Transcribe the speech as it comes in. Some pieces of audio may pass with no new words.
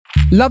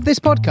Love this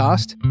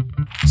podcast?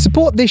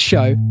 Support this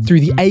show through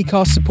the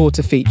Acast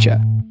supporter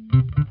feature.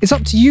 It's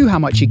up to you how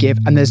much you give,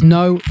 and there's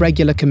no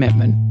regular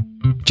commitment.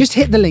 Just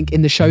hit the link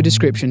in the show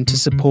description to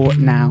support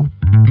now.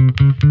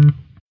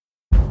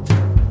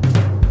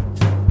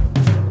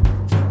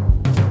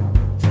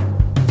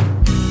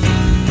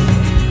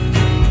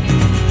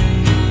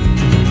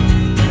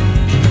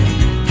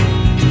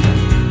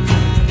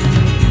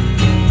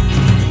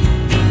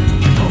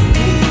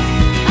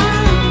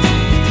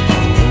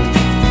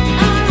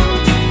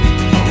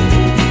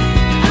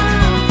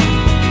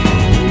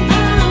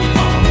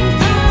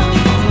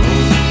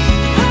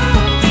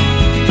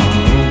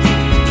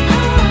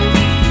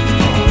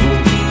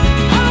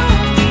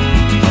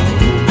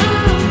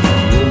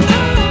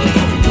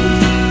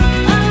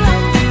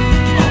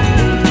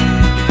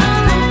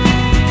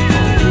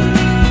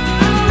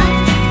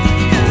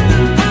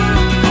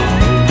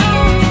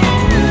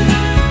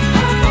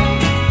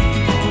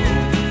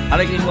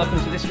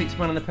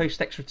 On the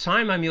Post Extra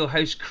Time. I'm your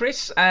host,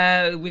 Chris.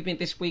 With me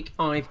this week,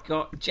 I've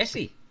got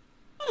Jessie.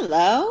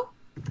 Hello.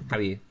 How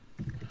are you?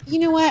 You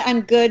know what?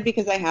 I'm good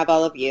because I have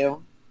all of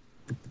you.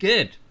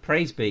 Good.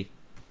 Praise be.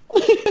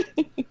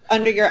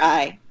 Under your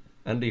eye.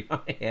 Under your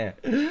eye,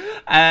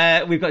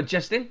 yeah. We've got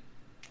Justin.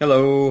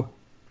 Hello.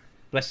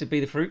 Blessed be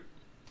the fruit.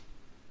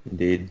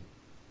 Indeed.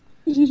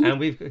 And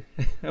we've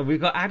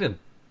got Adam.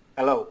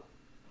 Hello.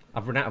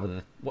 I've run out of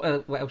the...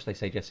 What else do they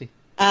say, Jessie?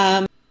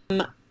 Under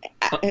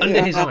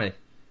his eye.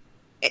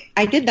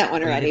 I did that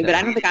one already, but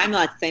I don't think I'm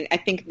allowed to say. I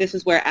think this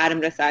is where Adam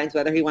decides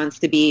whether he wants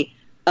to be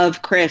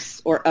of Chris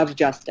or of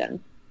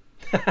Justin.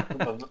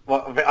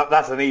 Well,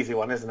 that's an easy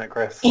one, isn't it,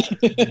 Chris? Do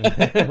you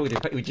know what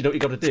you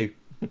got to do?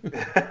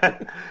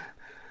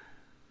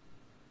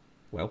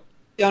 Well,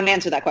 don't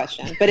answer that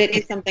question, but it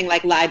is something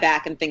like lie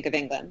back and think of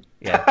England.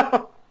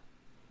 Yeah,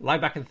 lie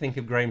back and think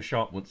of Graham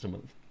Sharp once a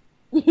month.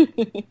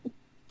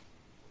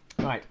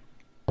 Right.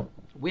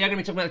 We are going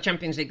to be talking about the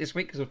Champions League this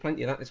week because there's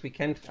plenty of that this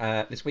weekend.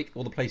 This week,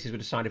 all the places were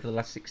decided for the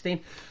last 16.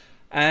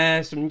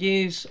 Some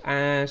news,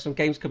 some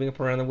games coming up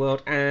around the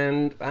world,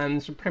 and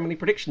some Premier League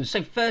predictions.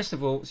 So first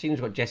of all, seeing we've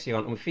got Jessie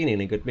on and we're feeling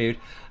in a good mood,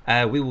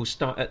 we will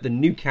start at the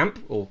Nou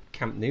Camp, or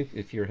Camp Nou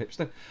if you're a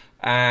hipster.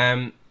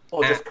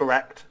 Or just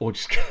correct. Or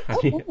just... Am I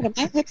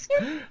a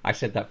hipster? I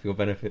said that for your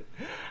benefit.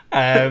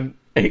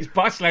 It's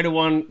Barcelona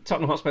 1,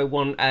 Tottenham Hotspur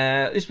 1,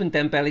 Ousmane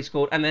Dembele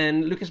scored, and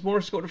then Lucas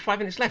Moura scored with 5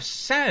 minutes left.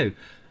 So...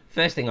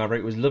 First thing I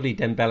wrote was lovely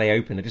Dembele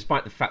opener,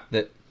 despite the fact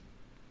that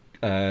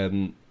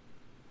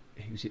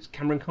who's it?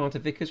 Cameron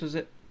Carter-Vickers, was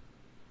it?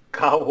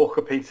 Kyle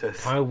Walker-Peters.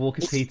 Kyle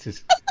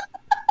Walker-Peters.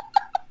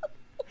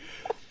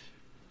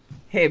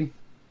 Him.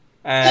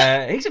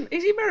 Is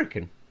he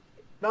American?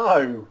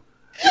 No.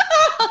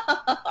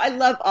 I'm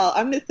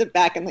going to sit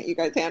back and let you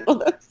guys handle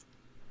this.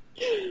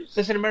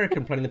 There's an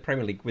American playing in the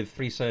Premier League with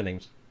 3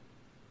 surnames.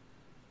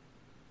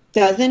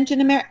 Doesn't an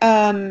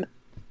American...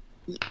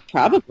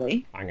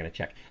 Probably. I'm going to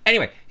check.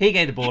 Anyway, he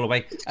gave the ball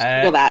away.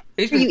 Google that.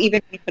 You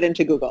even put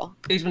into Google.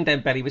 Ousmane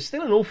Dembele was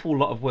still an awful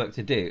lot of work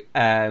to do.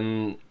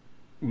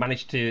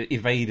 Managed to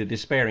evade a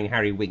despairing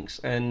Harry Winks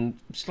and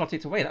slot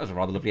it away. That was a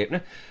rather lovely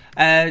opener.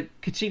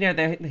 Coutinho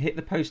there hit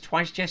the post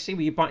twice. Jessie,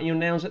 were you biting your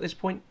nails at this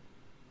point?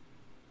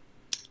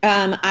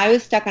 I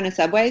was stuck on a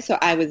subway, so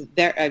I was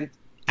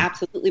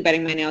absolutely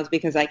biting my nails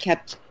because I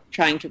kept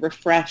trying to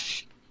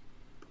refresh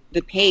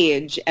the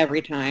page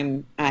every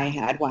time I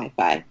had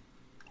Wi-Fi.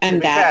 And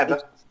that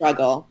was a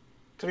struggle.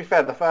 To be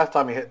fair, the first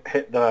time he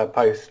hit the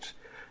post,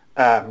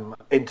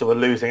 Inter were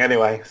losing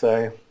anyway,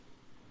 so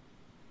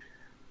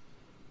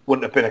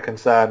wouldn't have been a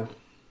concern.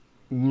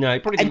 No,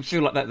 it probably didn't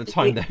feel like that at the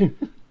time, though.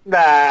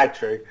 Nah,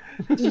 true.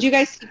 Did you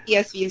guys see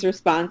PSV's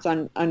response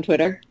on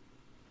Twitter?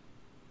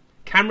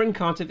 Cameron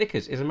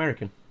Carter-Vickers is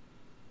American.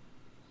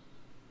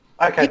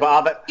 Okay,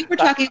 but you were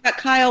talking about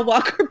Kyle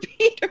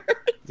Walker-Peters.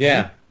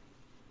 Yeah.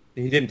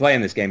 He didn't play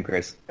in this game,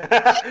 Chris.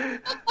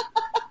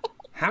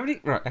 How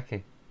did... Right,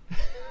 okay.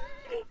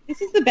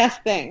 This is the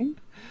best thing.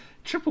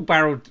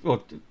 Triple-barreled... Or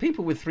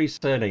people with 3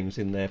 surnames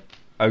in their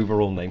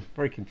overall name.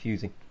 Very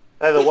confusing.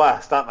 They're the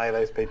worst, aren't they,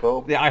 those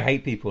people? Yeah, I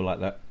hate people like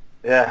that.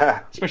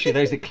 Yeah. Especially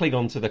those that cling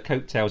on to the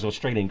coattails of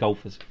Australian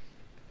golfers.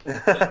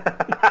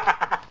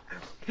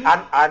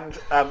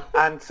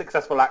 and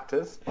successful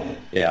actors.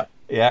 Yeah.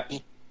 Yeah.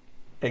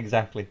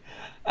 Exactly.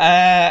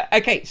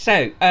 Okay,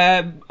 so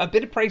a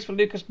bit of praise for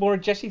Lucas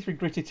Moura, Jessie, through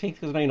gritted teeth,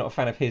 because I know you're not a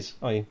fan of his,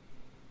 are you?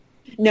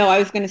 No, I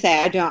was going to say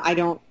I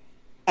don't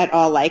at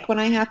all like when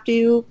I have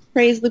to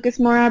praise Lucas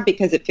Moura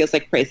because it feels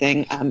like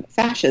praising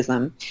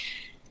fascism.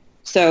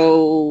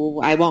 So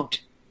I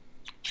won't,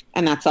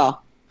 and that's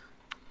all.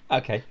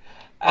 Okay,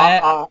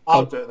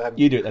 I'll do it then.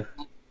 You do it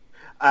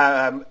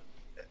then.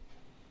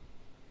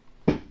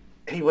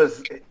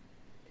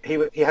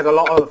 He had a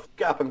lot of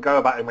get up and go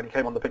about him when he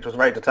came on the pitch. Was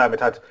very determined.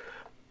 Had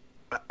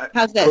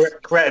How's this?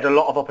 Created a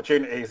lot of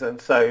opportunities,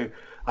 and so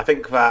I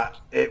think that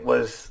it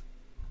was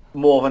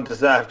more than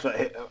deserved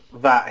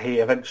that he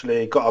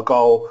eventually got a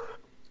goal,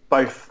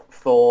 both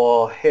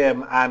for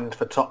him and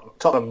for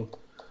Tottenham.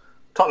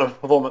 Tottenham's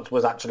performance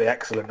was actually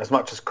excellent, as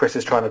much as Chris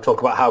is trying to talk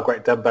about how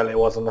great Dembele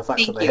was and the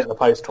fact that they hit the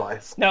post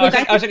twice. No,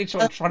 I was only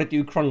trying to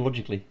do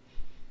chronologically.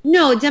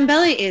 No,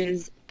 Dembele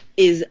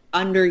is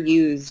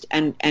underused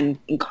and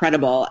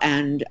incredible,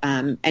 and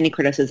any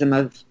criticism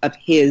of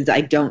his,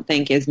 I don't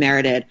think, is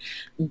merited.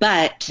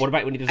 But what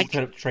about when he doesn't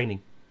turn up to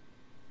training?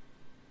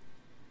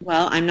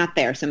 Well, I'm not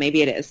there, so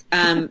maybe it is.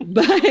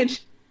 But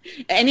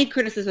any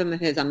criticism of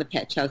his on the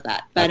pitch, how's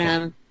that? But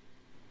Okay.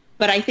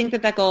 But I think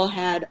that goal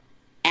had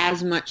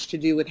as much to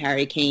do with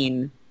Harry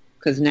Kane,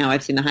 because now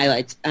I've seen the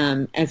highlights,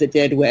 as it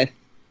did with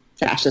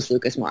fascist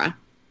Lucas Moura,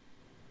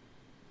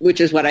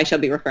 which is what I shall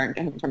be referring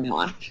to him from now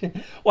on.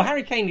 Well,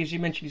 Harry Kane, as you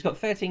mentioned, he's got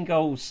 13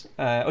 goals,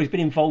 or he's been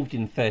involved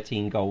in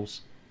 13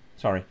 goals.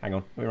 Sorry, hang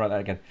on, let me write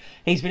that again.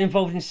 He's been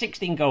involved in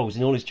 16 goals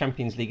in all his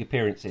Champions League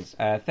appearances,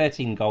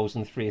 13 goals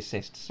and 3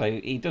 assists. So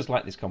he does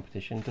like this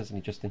competition, doesn't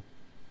he, Justin?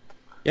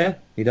 Yeah,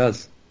 he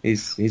does.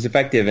 He's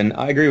effective, and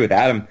I agree with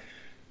Adam.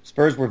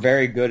 Spurs were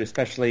very good,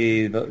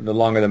 especially the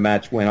longer the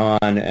match went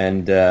on,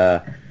 and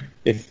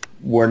if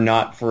we're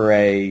not for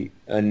a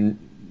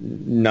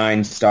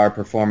 9-star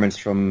performance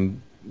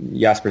from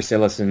Jasper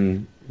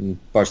Cillessen,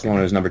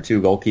 Barcelona's number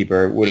 2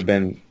 goalkeeper, it would have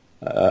been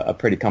a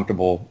pretty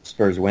comfortable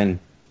Spurs win.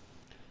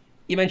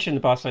 You mentioned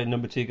the Barcelona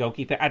number 2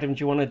 goalkeeper. Adam, do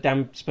you want to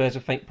damn Spurs a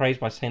faint praise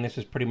by saying this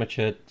was pretty much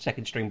a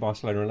second-string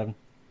Barcelona 11?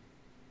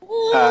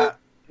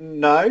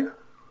 No.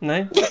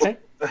 No? Okay.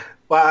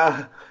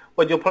 Well,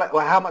 when you're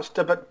how much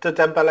did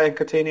Dembele and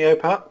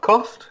Coutinho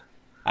cost?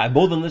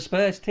 More than the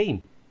Spurs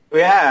team.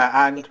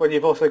 Yeah, and when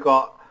you've also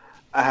got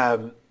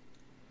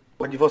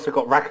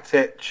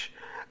Rakitic,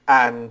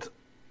 and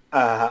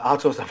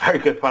Artur's a very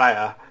good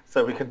player,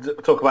 so we can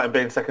talk about him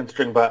being second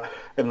string. But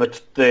in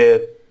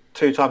the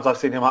 2 times I've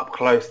seen him up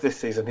close this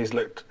season, he's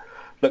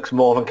looks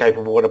more than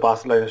capable with a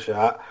Barcelona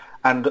shirt.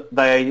 And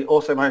they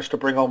also managed to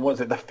bring on, what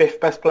is it, the 5th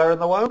best player in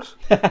the world?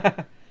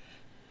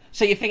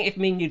 So you think if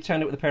me and you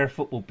turned up with a pair of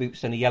football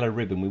boots and a yellow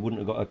ribbon, we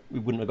wouldn't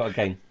have got a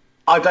game?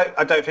 I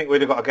don't think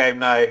we'd have got a game,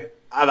 no.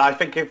 And I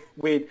think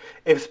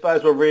if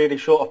Spurs were really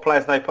short of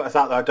players and they put us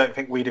out there, I don't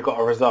think we'd have got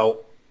a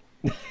result.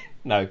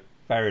 No,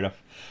 fair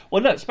enough.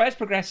 Well, look, Spurs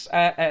progress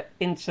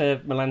into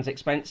Milan's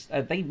expense.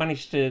 They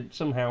managed to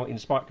somehow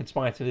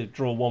conspire to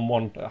draw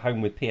 1-1 at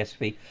home with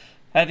PSV.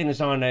 Hervé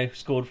Lozano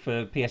scored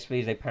for PSV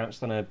as they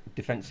pounced on a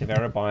defensive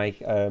error by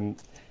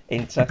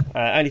Inter,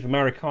 only for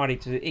Maricardi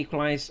to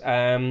equalise,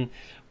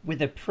 with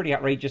a pretty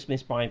outrageous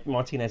miss by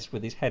Martinez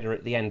with his header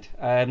at the end.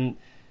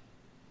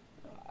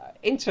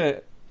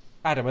 Inter,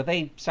 Adam, are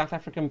they South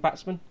African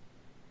batsmen?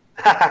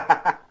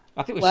 I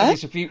think we've said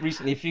this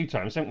recently a few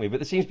times, haven't we? But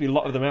there seems to be a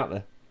lot of them out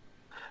there.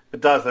 It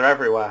does, they're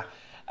everywhere.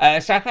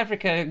 South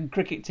Africa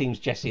cricket teams,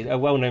 Jesse, are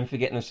well known for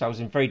getting themselves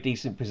in very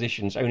decent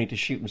positions, only to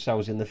shoot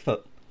themselves in the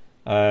foot.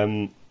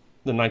 The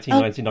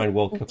 1999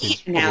 World Cup is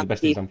probably the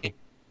best example.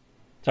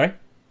 Sorry?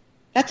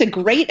 That's a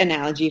great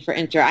analogy for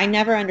Inter. I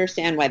never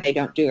understand why they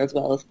don't do as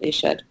well as they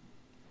should.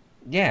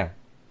 Yeah.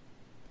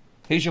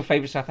 Who's your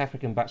favourite South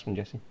African batsman,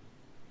 Jesse?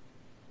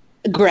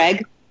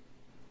 Greg.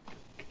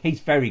 He's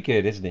very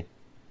good, isn't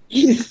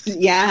he?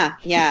 Yeah.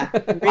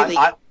 Really.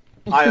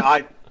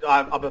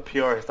 I'm a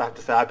purist, I have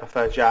to say. I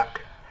prefer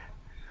Jack.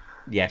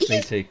 Yes,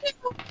 me too.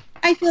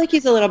 I feel like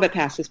he's a little bit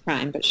past his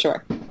prime, but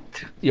sure.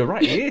 You're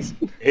right, he is.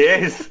 He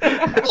is.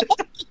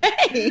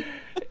 Hey.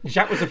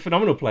 Jack was a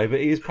phenomenal player, but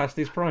he is past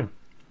his prime.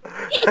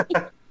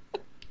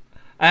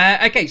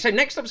 Okay, so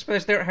next up,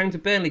 Spurs. They're at home to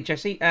Burnley,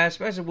 Jesse.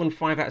 Spurs have won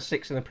 5 out of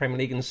 6 in the Premier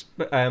League,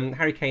 and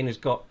Harry Kane has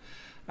got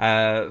 4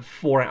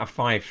 out of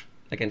 5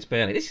 against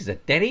Burnley. This is a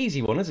dead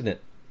easy one, isn't it?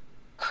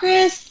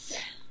 Chris,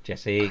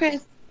 Jesse,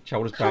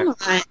 shoulders back. come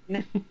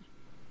on.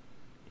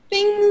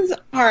 Things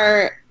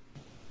are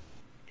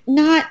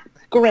not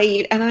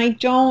great, and I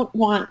don't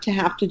want to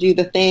have to do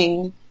the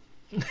thing.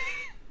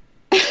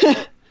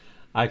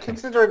 Okay.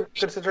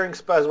 Considering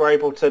Spurs were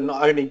able to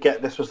not only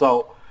get this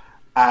result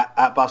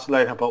at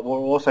Barcelona, but were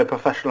also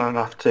professional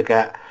enough to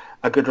get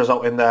a good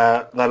result in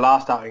their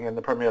last outing in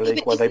the Premier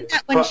League,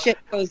 When shit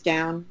goes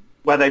down,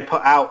 where they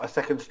put out a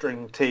second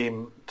string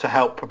team to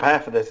help prepare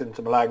for this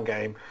Inter Milan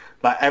game.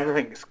 Like,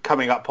 everything's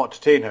coming up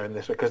Pochettino in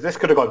this, because this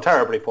could have gone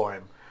terribly for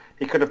him.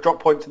 He could have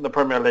dropped points in the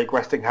Premier League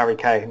resting Harry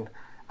Kane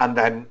and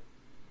then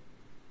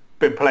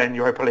been playing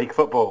Europa League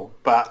football.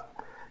 But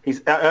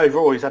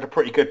overall he's had a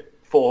pretty good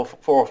 4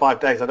 or 5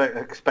 days. I don't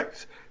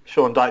expect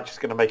Sean Dyche is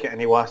going to make it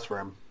any worse for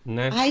him.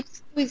 No. I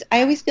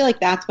always feel like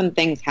that's when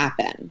things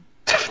happen.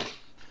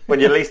 When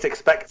you least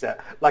expect it,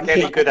 like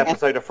any good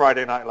episode of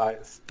Friday Night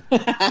Lights.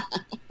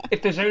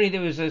 If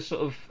there was a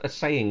sort of a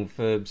saying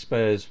for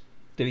Spurs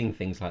doing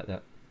things like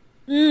that.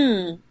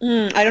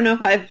 I don't know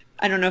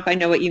if I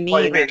know what you mean.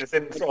 What do you mean? It's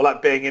sort of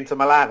like being into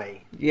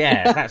Milani.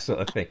 Yeah, that sort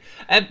of thing.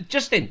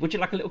 Justin, would you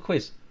like a little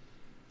quiz?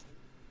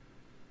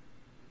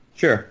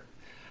 Sure.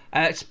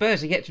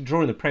 Spurs are yet to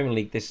draw in the Premier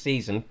League this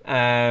season.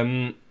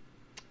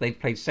 They've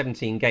played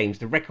 17 games.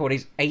 The record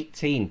is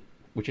 18,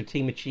 which a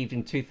team achieved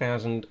in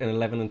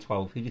 2011 and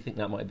 12. Who do you think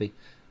that might be?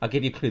 I'll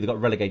give you a clue. They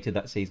got relegated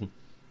that season.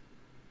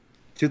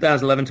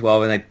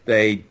 2011-12, and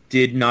they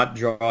did not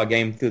draw a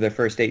game through their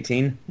first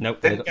 18.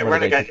 Nope. Didn't get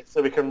relegated,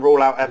 so we can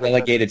rule out Everton.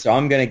 Relegated, so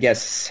I'm going to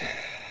guess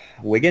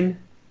Wigan.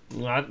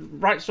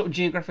 Right sort of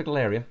geographical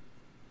area.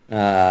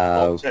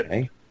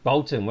 Okay.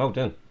 Bolton, well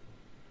done.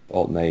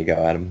 Bolton, there you go,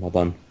 Adam. Well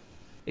done.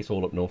 It's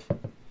all up north.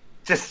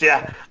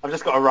 I've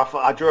just got a rough...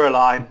 I drew a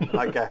line, and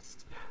I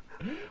guessed.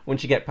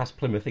 Once you get past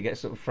Plymouth, it gets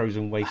sort of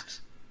frozen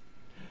wastes.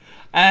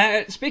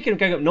 Speaking of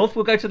going up north,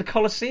 we'll go to the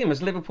Colosseum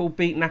as Liverpool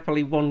beat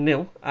Napoli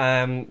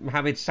 1-0.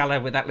 Mohamed Salah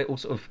with that little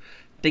sort of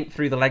dink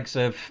through the legs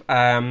of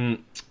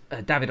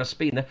David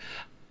Ospina.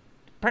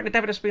 Apparently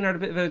David Ospina had a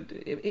bit of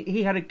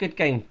he had a good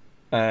game.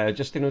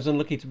 Justin was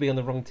unlucky to be on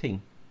the wrong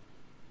team.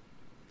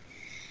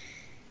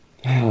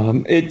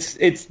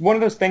 It's one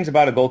of those things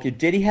about a goalkeeper.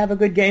 Did he have a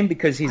good game?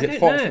 Because he's at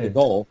fault for the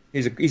goal.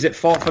 He's at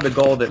fault for the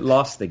goal that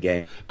lost the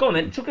game. Go on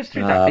then, talk us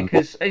through that,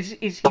 because is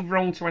he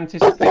wrong to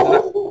anticipate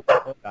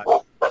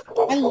that?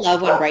 I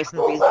love when Bryson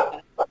agrees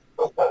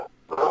with us.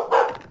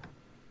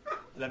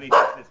 Let me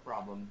fix this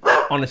problem.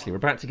 Honestly, we're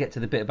about to get to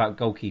the bit about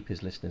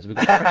goalkeepers, listeners. We've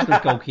got a professional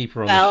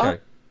goalkeeper on the show.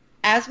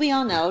 As we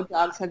all know,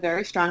 dogs have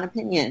very strong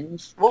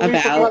opinions What we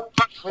should about...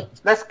 do-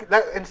 let's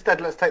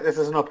take this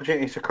as an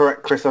opportunity to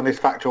correct Chris on his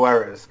factual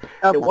errors.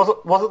 Okay. It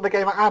wasn't the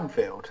game at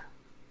Anfield.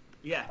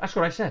 Yeah. That's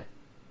what I said.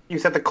 You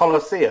said the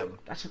Colosseum.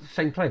 That's at the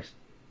same place.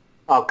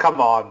 Oh, come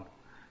on.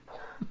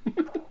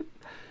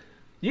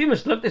 You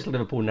must love this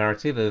Liverpool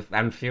narrative of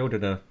Anfield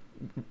and a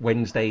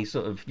Wednesday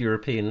sort of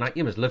European night.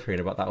 You must love hearing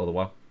about that all the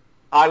while.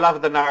 I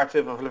love the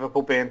narrative of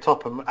Liverpool being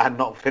top and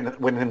not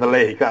winning the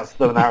league. That's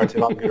the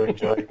narrative I'm going to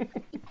enjoy.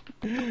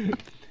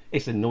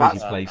 It's a noisy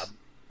place.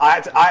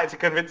 I had to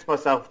convince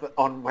myself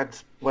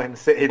that when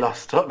City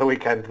lost at the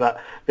weekend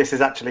that this is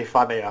actually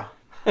funnier.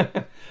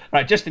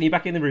 Right, Justin, you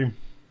back in the room?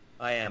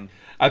 I am.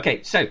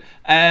 Okay, so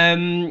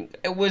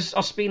it was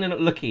Ospina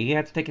not lucky. He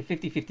had to take a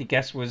 50-50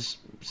 guess. Was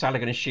Salah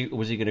going to shoot or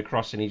was he going to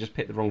cross, and he just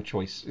picked the wrong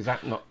choice? Is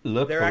that not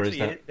luck,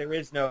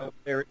 There's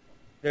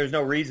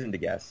no reason to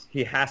guess.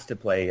 He has to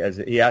play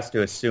he has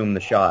to assume the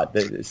shot.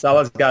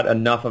 Salah's got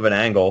enough of an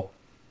angle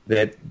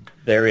that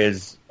there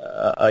is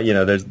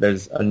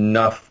there's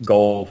enough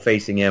goal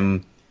facing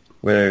him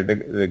where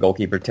the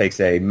goalkeeper takes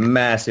a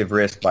massive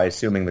risk by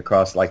assuming the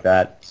cross like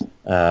that.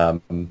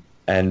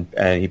 And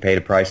he paid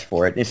a price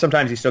for it. And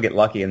sometimes you still get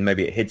lucky, and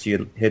maybe it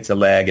hits a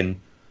leg and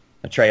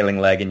a trailing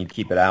leg, and you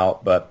keep it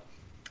out. But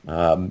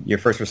your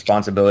first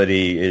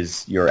responsibility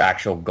is your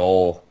actual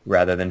goal,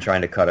 rather than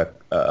trying to cut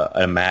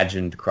an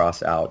imagined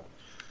cross out.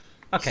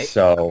 Okay.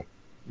 So,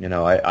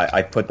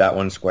 I put that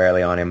one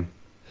squarely on him.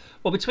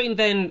 Well, between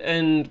then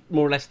and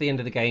more or less the end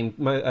of the game,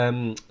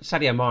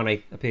 Sadio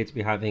Mane appeared to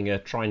be having a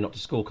try not to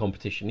score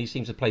competition. He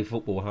seems to play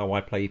football how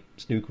I play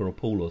snooker or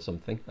pool or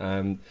something.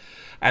 And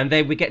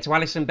then we get to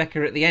Alisson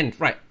Becker at the end.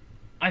 Right,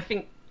 I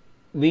think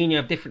me and you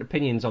have different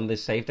opinions on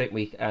this save, don't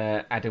we,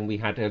 Adam, we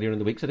had earlier in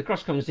the week. So the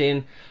cross comes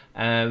in,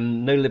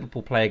 no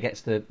Liverpool player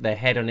gets their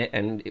head on it,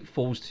 and it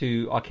falls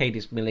to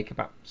Arkadiusz Milik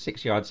about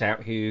 6 yards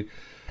out, who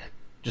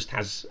just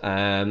has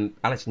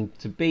Alisson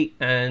to beat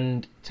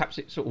and taps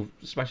it, sort of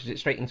smashes it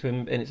straight into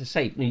him, and it's a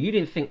save. Now, you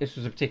didn't think this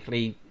was a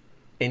particularly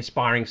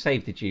inspiring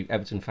save, did you,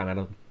 Everton fan,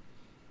 Adam?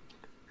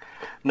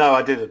 No,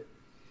 I didn't.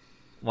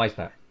 Why is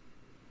that?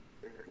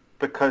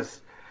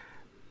 Because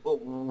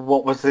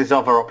what was his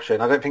other option?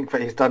 I don't think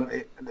that he's done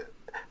it.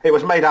 It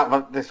was made out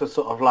that this was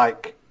sort of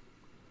like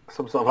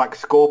some sort of like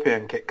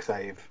scorpion kick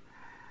save.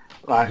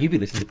 Like, You'd be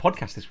listening to the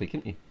podcast this week,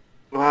 wouldn't you?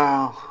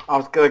 Well, I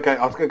was gonna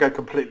go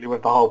completely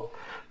with the whole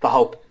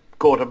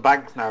Gordon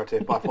Banks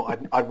narrative, but I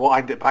thought I'd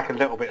wind it back a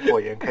little bit for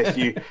you in case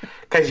you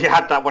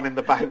had that one in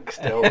the bank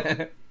still.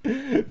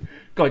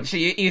 God, so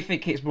you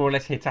think it's more or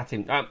less hit at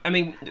him? I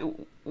mean,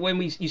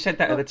 when you said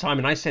that at the time,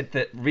 and I said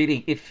that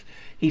really, if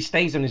he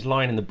stays on his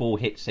line and the ball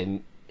hits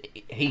him,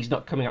 he's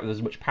not coming up with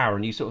as much power,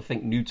 and you sort of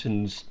think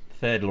Newton's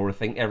third law. I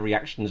think every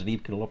action is an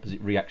equal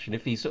opposite reaction.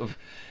 If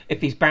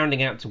he's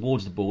bounding out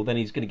towards the ball, then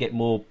he's going to get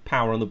more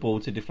power on the ball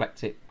to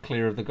deflect it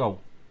clear of the goal.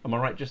 Am I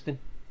right, Justin?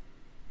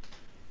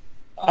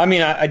 I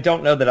mean, I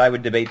don't know that I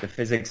would debate the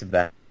physics of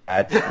that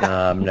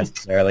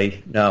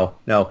necessarily. No.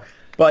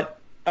 But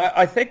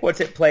I think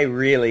what's at play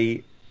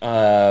really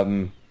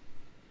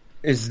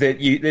is that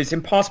it's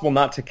impossible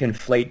not to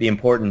conflate the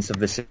importance of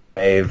the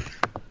save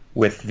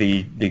with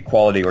the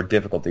quality or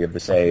difficulty of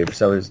the save.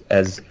 So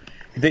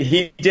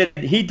he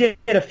did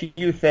a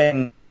few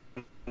things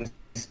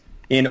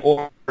in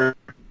order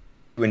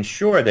to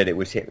ensure that it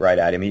was hit right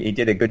at him. He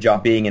did a good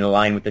job being in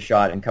line with the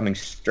shot and coming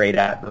straight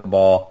at the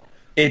ball.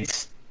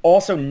 It's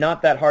also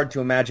not that hard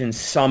to imagine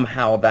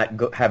somehow that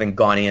having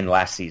gone in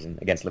last season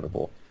against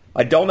Liverpool.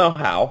 I don't know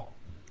how,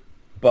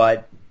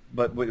 but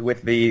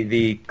with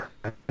the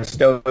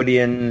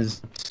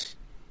custodians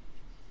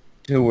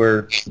who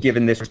were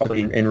given this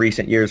responsibility in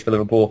recent years for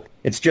Liverpool,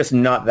 it's just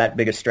not that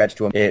big a stretch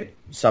to it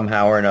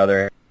somehow or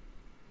another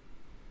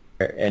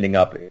ending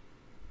up.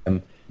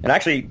 And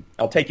actually,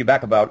 I'll take you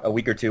back about a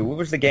week or two. What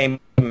was the game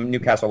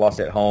Newcastle lost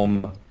at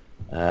home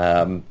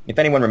If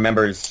anyone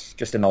remembers,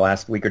 just in the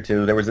last week or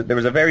two, there was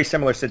a very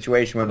similar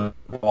situation where the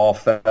ball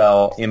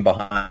fell in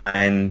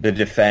behind the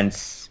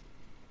defense,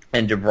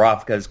 and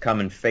Dubravka's come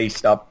and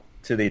faced up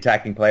to the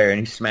attacking player, and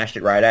he smashed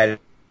it right at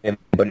him,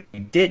 but he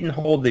didn't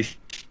hold the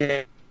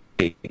shape.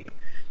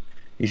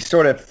 He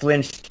sort of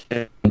flinched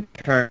and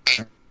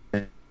turned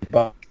his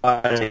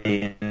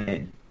body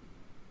and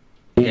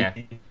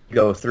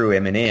go through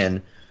him and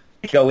in.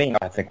 Go in.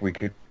 I think we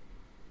could.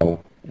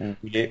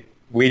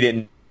 We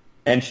didn't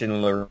mention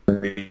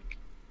Lloris.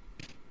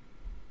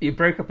 You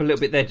broke up a little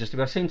bit there, Justin.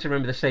 I seem to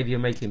remember the save you're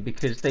making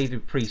because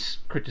David Priest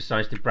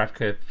criticised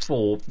Dubravka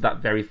for that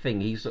very thing.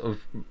 He sort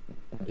of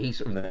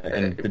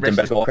and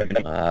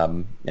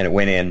it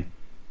went in.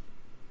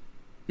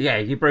 Yeah,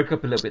 you broke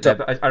up a little bit there,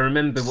 but I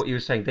remember what you were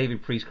saying.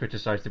 David Priest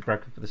criticised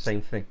Dubravka for the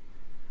same thing.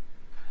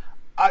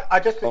 I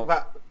just think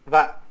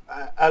that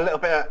a little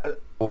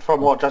bit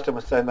from what Justin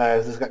was saying there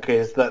is that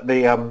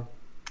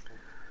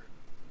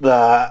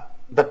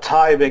the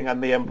timing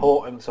and the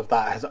importance of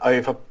that has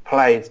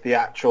overplayed the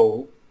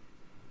actual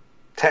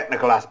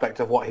technical aspect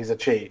of what he's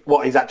achieved,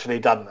 what he's actually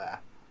done there.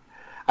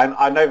 And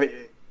I know that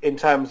in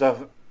terms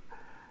of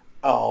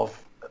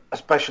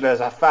especially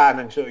as a fan,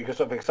 and you can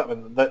sort of accept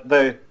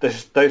that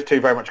those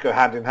two very much go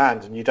hand in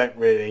hand, and you don't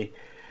really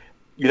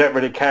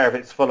care if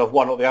it's full of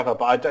one or the other.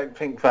 But I don't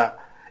think that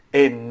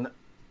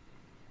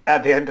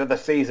at the end of the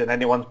season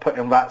anyone's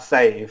putting that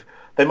save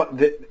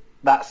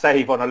that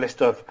save on a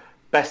list of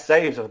best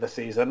saves of the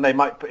season. It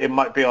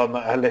might be on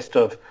a list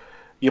of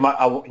you might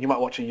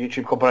watch a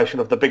YouTube compilation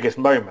of the biggest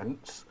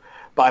moments.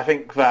 But I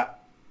think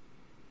that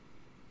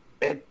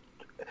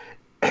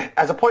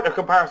as a point of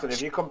comparison,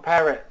 if you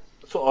compare it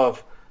sort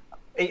of,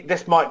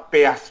 this might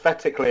be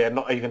aesthetically and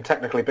not even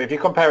technically, but if you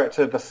compare it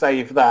to the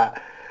save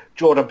that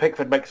Jordan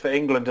Pickford makes for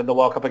England in the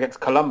World Cup against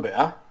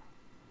Colombia,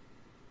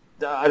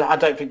 I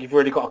don't think you've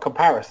really got a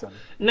comparison.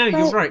 No,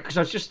 you're right, because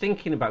I was just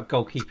thinking about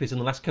goalkeepers in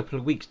the last couple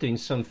of weeks doing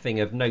something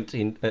of note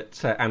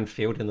at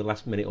Anfield in the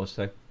last minute or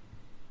so.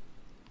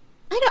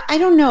 I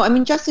don't know. I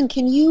mean, Justin,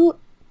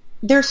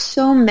 there's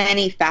so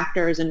many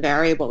factors and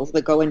variables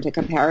that go into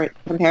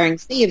comparing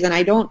saves,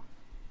 and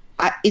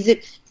is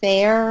it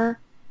fair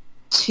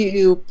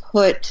to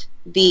put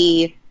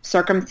the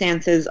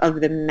circumstances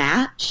of the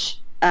match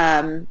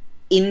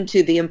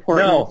into the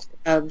importance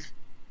of...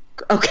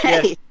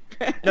 Okay.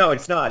 Yes. No,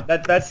 it's not.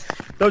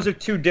 Those are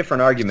two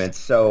different arguments.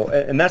 So,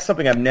 and that's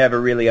something I've never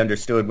really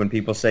understood when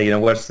people say,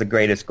 what's the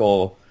greatest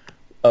goal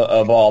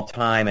of all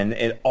time, and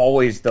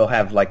they'll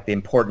have like the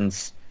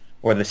importance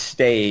or the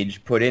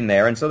stage put in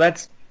there, and so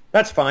that's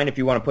fine if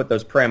you want to put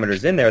those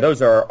parameters in there.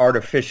 Those are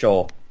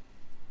artificial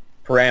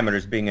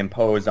parameters being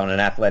imposed on an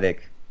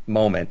athletic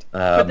moment.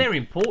 But they're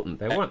important,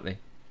 though, aren't they?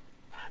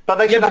 But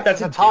they should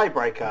that's a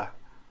tiebreaker.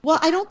 Well,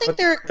 I don't think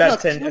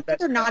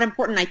they're not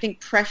important. I think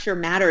pressure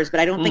matters, but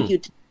I don't think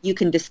you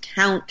can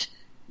discount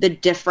the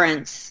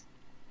difference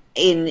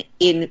in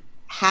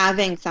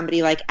having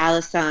somebody like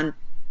Alisson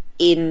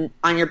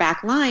on your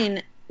back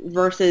line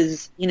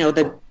versus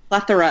the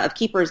plethora of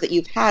keepers that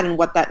you've had, and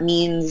what that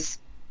means.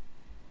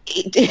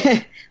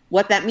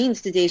 What that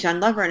means to Dejan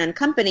Lovren and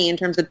company in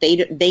terms of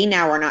they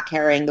now are not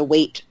carrying the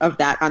weight of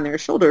that on their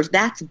shoulders.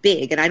 That's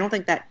big, and I don't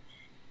think that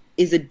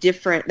is the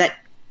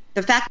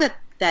fact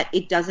that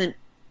it doesn't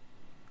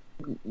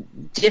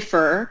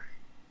differ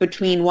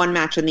between one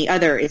match and the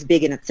other is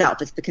big in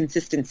itself. It's the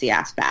consistency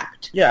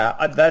aspect. Yeah,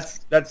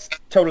 that's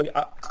totally.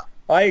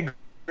 I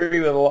agree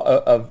with a lot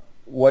of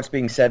what's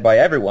being said by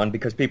everyone,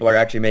 because people are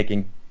actually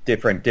making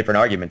different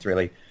arguments.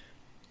 Really,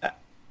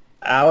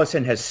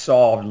 Alisson has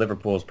solved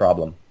Liverpool's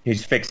problem.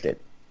 He's fixed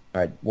it.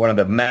 All right, one of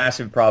the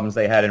massive problems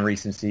they had in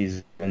recent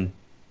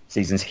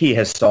seasons, he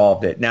has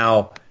solved it.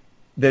 Now,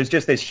 there's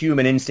just this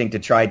human instinct to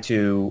try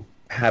to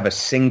have a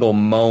single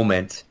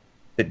moment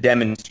that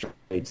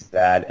demonstrates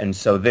that, and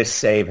so this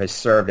save has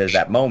served as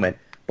that moment.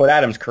 But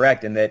Adam's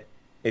correct in that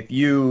if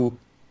you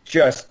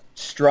just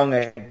strung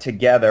it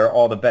together,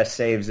 all the best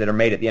saves that are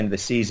made at the end of the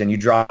season, you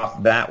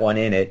drop that one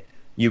in it,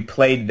 you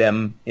played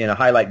them in a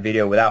highlight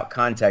video without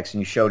context,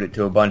 and you showed it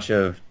to a bunch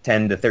of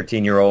 10 to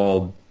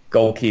 13-year-old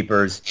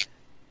goalkeepers,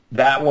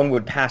 that one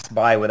would pass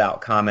by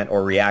without comment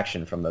or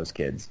reaction from those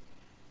kids.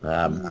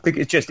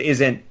 It just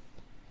isn't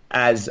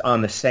as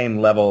on the same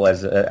level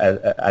as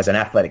an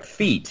athletic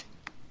feat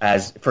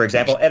as, for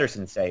example,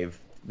 Ederson's save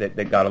that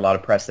got a lot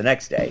of press the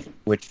next day,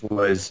 which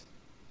was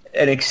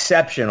an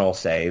exceptional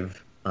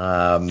save,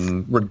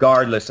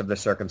 regardless of the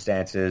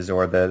circumstances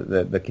or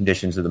the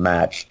conditions of the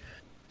match.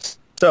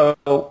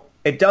 So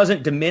it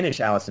doesn't diminish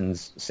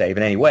Alisson's save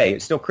in any way.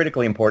 It's still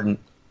critically important.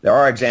 There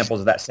are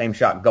examples of that same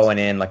shot going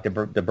in, like the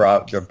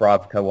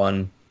Dubravka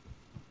one.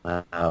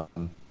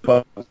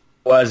 But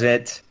was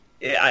it?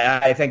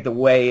 I think the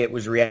way it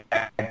was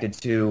reacted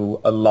to,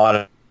 a lot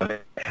of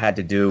it had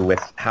to do with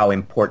how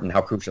important,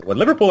 how crucial it was.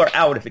 Liverpool are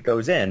out if it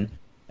goes in,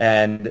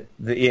 and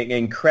the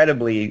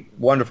incredibly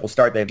wonderful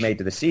start they've made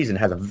to the season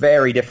has a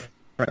very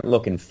different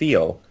look and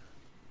feel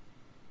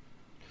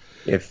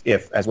if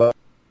as well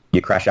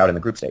you crash out in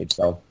the group stage.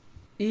 So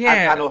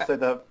yeah, and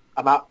also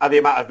the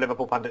amount of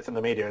Liverpool pundits in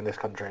the media in this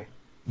country.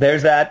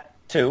 There's that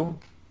too,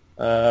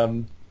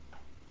 and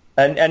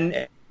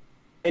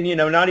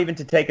not even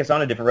to take us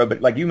on a different road,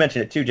 but like you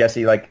mentioned it too,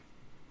 Jesse. Like,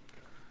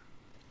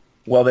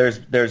 well,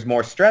 there's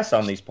more stress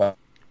on these players.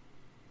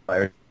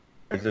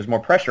 There's more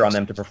pressure on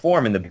them to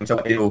perform in the so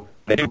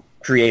they do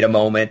create a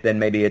moment, then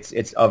maybe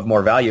it's of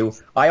more value.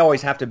 I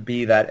always have to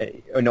be that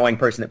annoying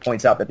person that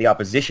points out that the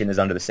opposition is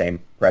under the same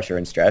pressure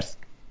and stress.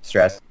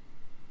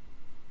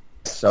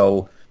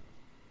 So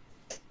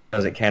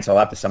does it cancel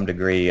out to some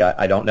degree?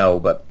 I don't know,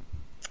 but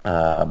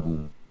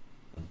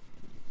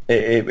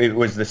it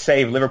was the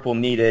save Liverpool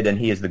needed, and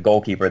he is the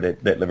goalkeeper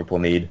that Liverpool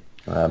need,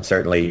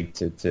 certainly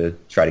to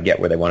try to get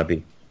where they want to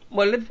be.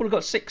 Well, Liverpool have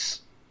got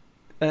 6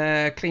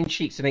 clean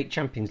sheets in 8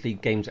 Champions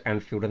League games at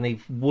Anfield, and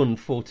they've won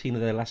 14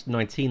 of their last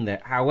 19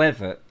 there.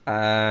 However,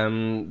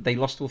 they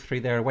lost all 3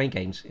 of their away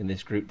games in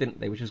this group, didn't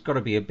they? Which has got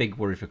to be a big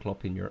worry for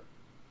Klopp in Europe.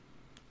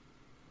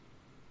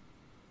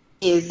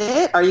 Is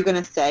it? Are you going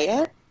to say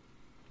it?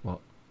 What?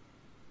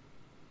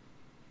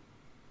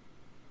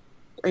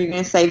 Are you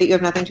going to say that you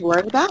have nothing to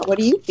worry about? What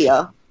do you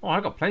feel? Oh,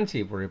 I've got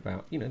plenty to worry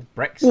about.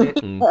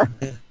 Brexit and...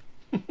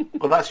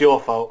 Well, that's your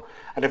fault.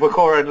 And if we're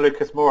calling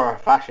Lucas Moura a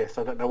fascist,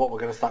 I don't know what we're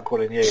going to start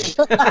calling you.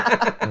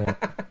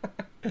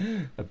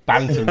 A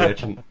banter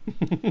merchant.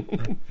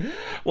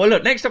 Well,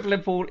 look, next up for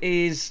Liverpool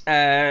is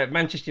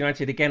Manchester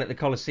United again at the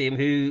Coliseum,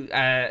 who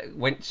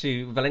went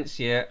to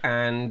Valencia,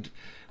 and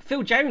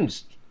Phil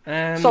Jones.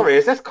 Sorry,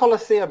 is this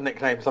Coliseum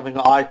nickname something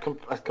that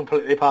has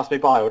completely passed me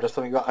by, or just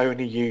something that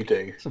only you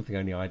do? Something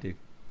only I do.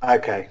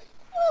 Okay.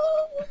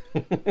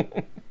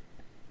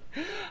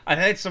 I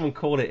heard someone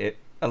call it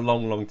a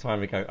long, long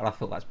time ago, and I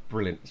thought that's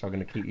brilliant, so I'm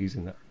going to keep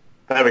using that.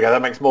 There we go,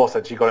 that makes more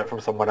sense. You got it from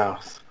someone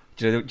else.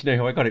 Do you know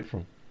who I got it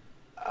from?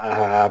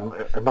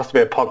 It must be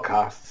a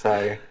podcast,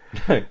 so...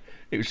 No,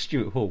 it was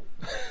Stuart Hall.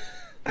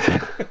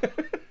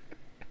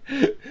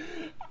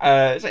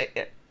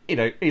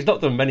 He's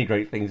not done many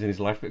great things in his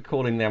life, but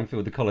calling the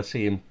Anfield the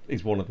Coliseum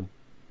is one of them.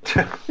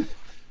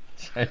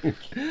 So,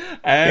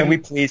 can we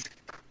please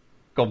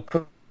go on.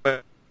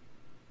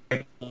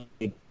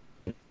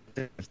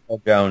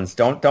 Phil Jones?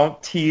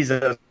 Don't tease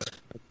us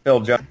with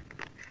Phil Jones.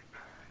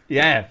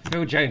 Yeah,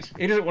 Phil Jones.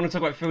 He doesn't want to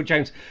talk about Phil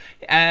Jones.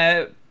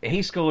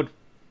 He scored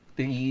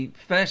the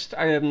first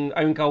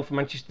own goal for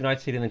Manchester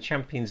United in the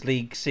Champions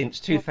League since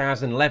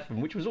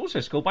 2011, which was also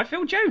scored by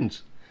Phil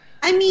Jones.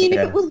 I mean, if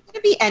it was going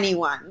to be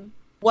anyone,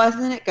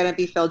 wasn't it going to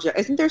be Phil Jones?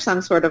 Isn't there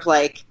some sort of,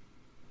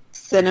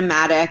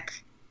 cinematic...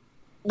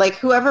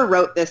 whoever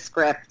wrote this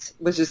script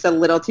was just a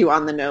little too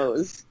on the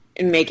nose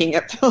in making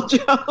it Phil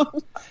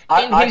Jones.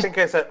 I think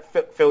it's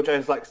that Phil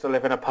Jones likes to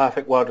live in a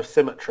perfect world of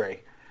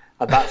symmetry.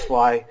 And that's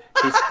why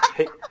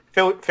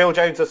Phil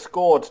Jones has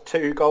scored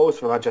 2 goals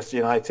for Manchester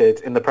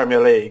United in the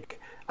Premier League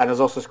and has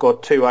also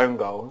scored 2 own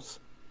goals.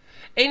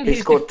 He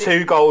scored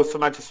 2 goals for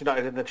Manchester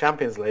United in the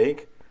Champions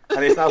League,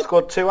 and he's now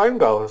scored 2 own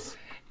goals.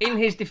 In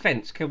his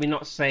defence, can we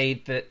not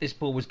say that this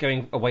ball was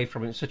going away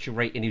from him at such a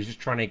rate and he was just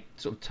trying to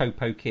sort of toe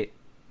poke it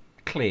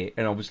clear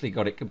and obviously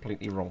got it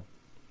completely wrong?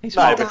 His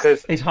heart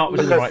was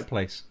in the right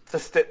place. To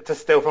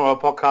steal from a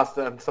podcast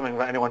and something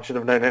that anyone should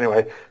have known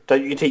anyway,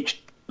 don't you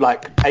teach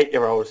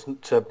 8-year-olds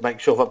to make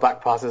sure that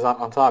back passes aren't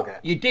on target?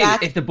 You do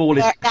if the ball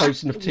is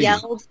close enough to you.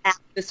 Yelled at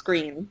the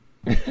screen.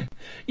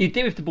 You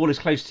do if the ball is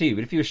close to you,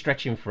 but if you were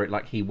stretching for it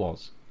like he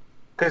was.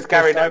 Because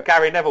Gary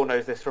Neville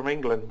knows this from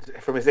England,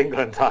 from his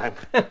England time.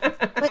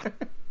 But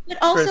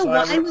also,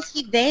 why was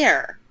he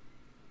there?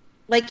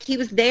 He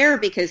was there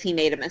because he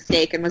made a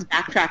mistake and was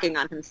backtracking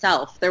on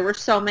himself. There were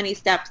so many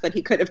steps that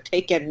he could have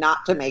taken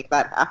not to make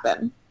that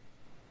happen.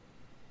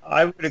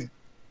 I would agree.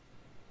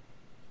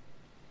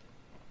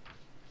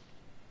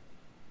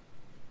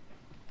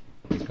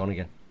 He's gone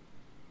again.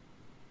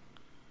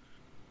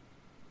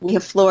 We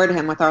have floored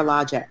him with our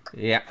logic.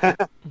 Yeah,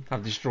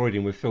 I've destroyed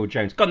him with Phil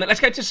Jones. Go on, then, let's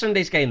go to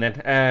Sunday's game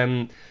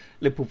then.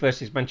 Liverpool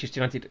versus Manchester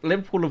United.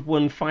 Liverpool have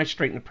won 5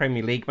 straight in the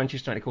Premier League.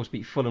 Manchester United, of course,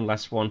 beat Fulham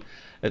last one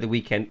at the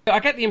weekend. I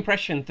get the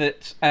impression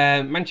that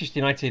Manchester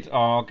United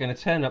are going to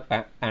turn up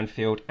at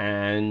Anfield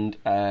and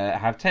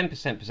have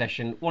 10%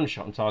 possession, 1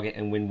 shot on target,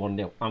 and win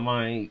 1-0. Am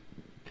I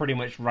pretty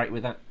much right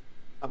with that?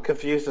 I'm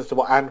confused as to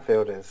what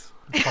Anfield is.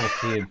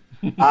 Coliseum.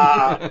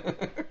 I'm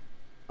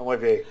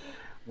with you.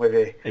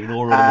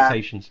 Ignore all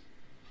limitations.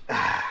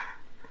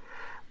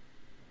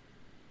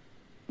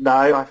 No,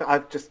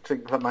 I just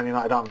think that Man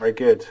United aren't very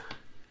good.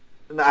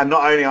 And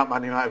not only aren't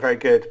Man United very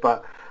good,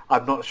 but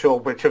I'm not sure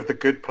which of the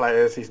good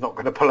players he's not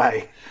going to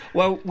play.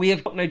 Well, we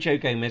have got no Joe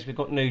Gomez, we've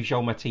got no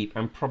Joel Matip,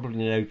 and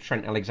probably no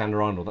Trent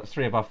Alexander-Arnold. That's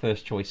 3 of our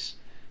first choice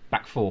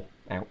back 4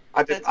 out.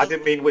 I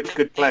didn't mean which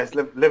good players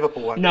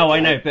Liverpool won. No, I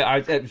know,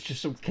 but it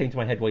just sort of came to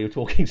my head while you were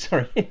talking,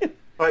 sorry.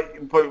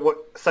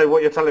 So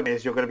what you're telling me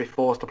is you're going to be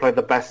forced to play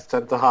the best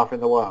centre-half in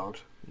the world?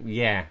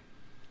 Yeah.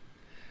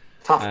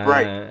 Tough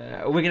break.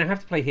 We're going to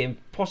have to play him,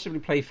 possibly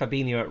play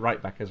Fabinho at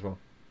right-back as well.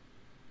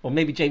 Or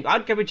maybe James...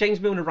 I'd go with James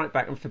Milner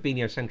right-back and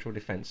Fabinho central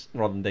defence,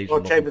 rather than Dejan. Or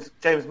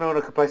James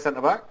Milner could play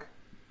centre-back.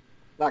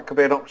 That could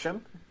be an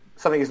option.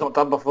 Something he's not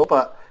done before,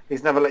 but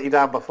He's never let you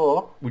down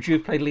before. Would you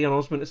have played Leon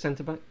Osmond at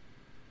centre back?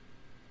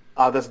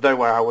 There's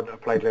nowhere I wouldn't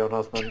have played Leon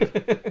Osmond.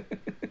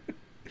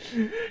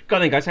 Go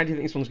on then, guys. How do you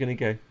think this one's going to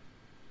go?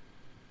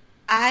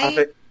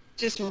 I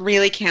just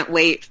really can't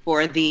wait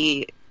for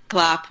the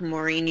Klopp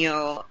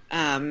Mourinho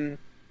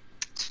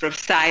sort of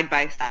side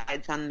by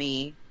sides on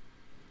the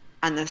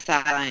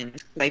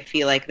sidelines. I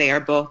feel like they are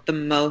both the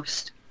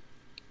most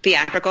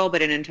theatrical,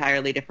 but in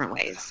entirely different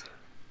ways.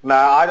 No,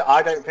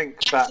 I don't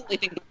think that. I absolutely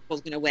think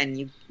Liverpool's going to win,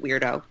 you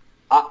weirdo.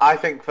 I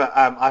think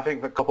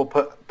that Klopp will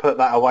put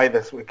that away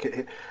this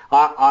week.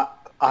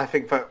 I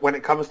think that when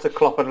it comes to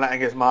Klopp and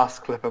letting his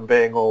mask slip and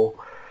being all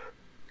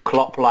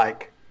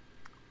Klopp-like,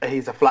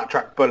 he's a flat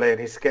track bully and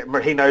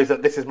he knows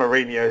that this is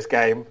Mourinho's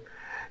game.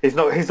 He's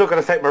not going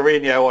to take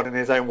Mourinho on in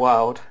his own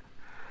world.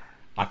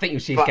 I think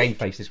you'll see his game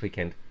face this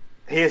weekend.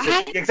 He is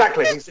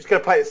exactly. He's just going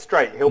to play it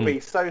straight. He'll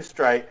be so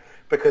straight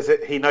because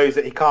he knows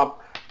that he can't.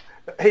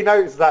 He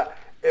knows that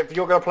if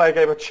you're going to play a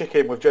game of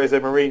chicken with Jose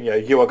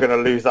Mourinho, you are going to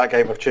lose that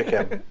game of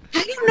chicken.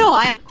 I don't know.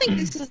 I think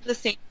this is the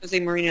same Jose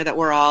Mourinho that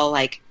we're all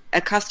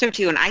accustomed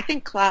to, and I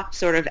think Klopp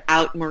sort of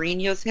out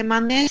Mourinho's him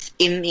on this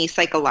in the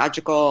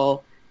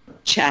psychological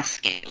chess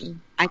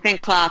game. I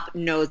think Klopp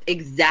knows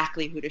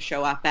exactly who to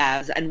show up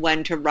as and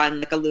when to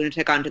run like a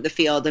lunatic onto the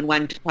field and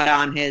when to put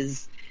on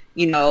his,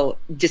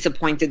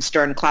 disappointed,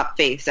 stern Klopp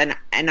face. And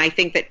I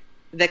think that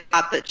the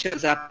Klopp that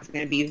shows up is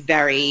going to be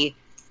very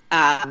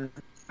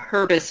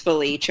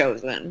purposefully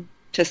chosen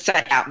to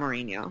set out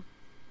Mourinho.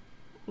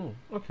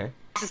 Okay.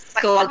 It's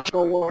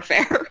psychological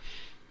warfare.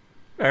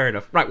 Fair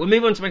enough. Right, we'll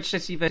move on to Manchester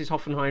City versus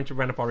Hoffenheim to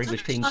round up our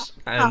English teams.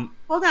 Hold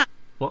on.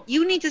 What?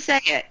 You need to say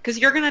it, because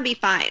you're going to be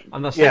fine.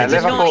 I'm not saying it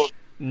this Liverpool. week.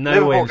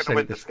 No way I'm Liverpool going to saying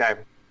win it this game.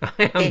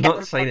 I'm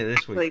not saying it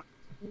this week.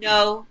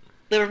 No,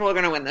 Liverpool are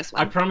going to win this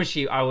one. I promise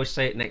you I will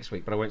say it next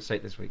week, but I won't say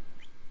it this week.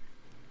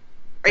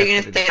 Are you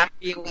going to say after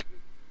you win?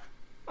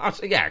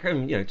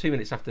 Yeah, 2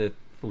 minutes after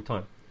full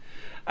time.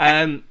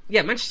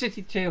 Manchester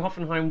City 2,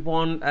 Hoffenheim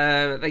 1.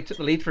 They took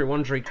the lead through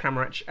Andrei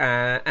Kramaric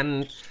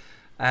and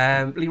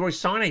Leroy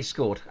Sané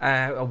scored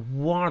a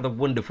rather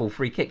wonderful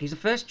free kick. He's the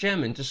first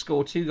German to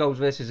score 2 goals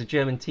versus a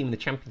German team in the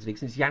Champions League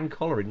since Jan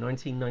Koller in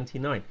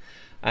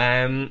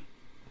 1999.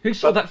 Who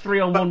saw that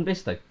 3-on-1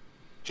 miss though?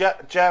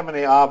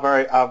 Germany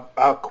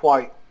are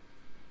quite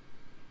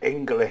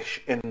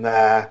English in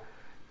their.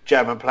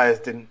 German players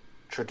didn't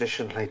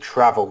traditionally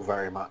travel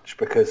very much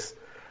because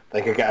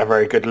they could get a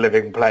very good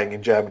living playing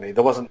in Germany.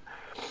 There wasn't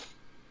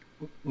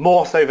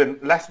more so than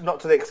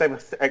not to the same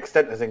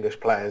extent as English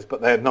players,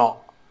 but they're not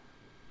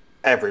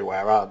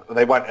everywhere.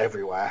 They weren't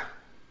everywhere.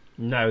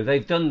 No,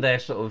 they've done their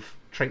sort of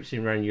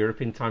traipsing around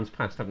Europe in times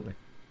past, haven't they?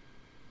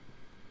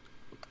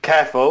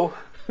 Careful.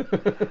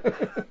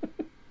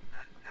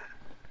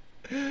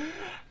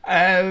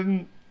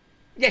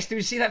 Yes, did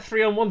we see that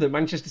 3-on-1 that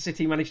Manchester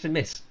City managed to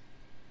miss?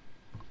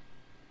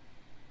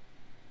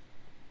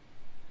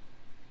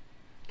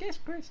 Guess,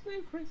 Chris. No,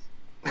 Chris.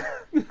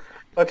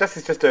 Well,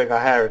 Jessie's just doing her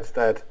hair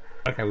instead.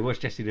 Okay, we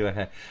watched Jessie do her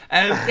hair.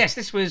 Yes,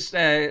 this was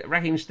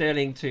Raheem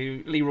Sterling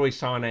to Leroy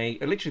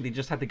Sané. Literally,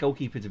 just had the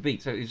goalkeeper to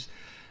beat. So it was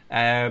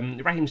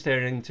Raheem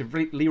Sterling to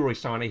Leroy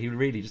Sané, who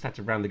really just had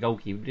to round the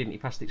goalkeeper, didn't he?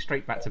 Passed it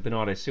straight back to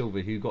Bernardo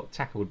Silva, who got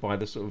tackled by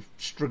the sort of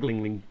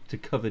struggling to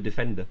cover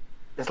defender.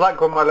 It's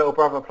like when my little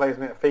brother plays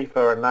me at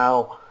FIFA, and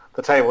now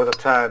the tables have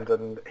turned,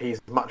 and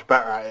he's much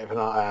better at it than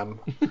I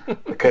am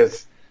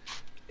because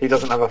he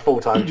doesn't have a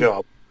full-time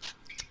job.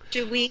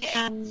 Do we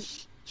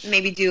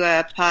maybe do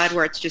a pod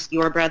where it's just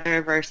your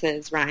brother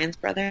versus Ryan's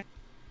brother?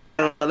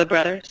 All the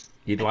brothers?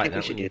 You'd like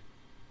that, wouldn't you?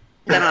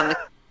 Then on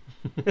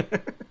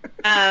the...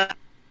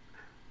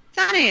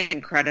 Sané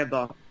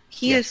incredible.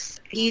 He's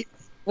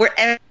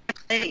wherever he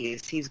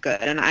plays, he's good.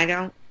 And I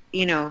don't,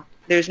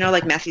 there's no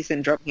like Messi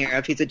syndrome here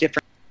of he's a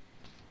different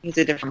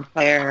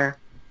player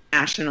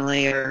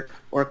nationally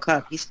or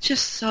club. He's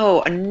just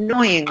so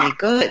annoyingly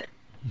good.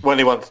 When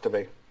he wants to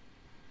be.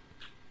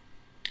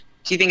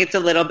 Do you think it's a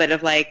little bit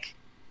of like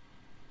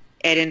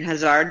Eden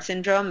Hazard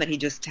syndrome that he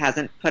just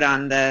hasn't put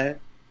on the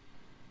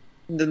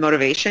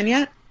motivation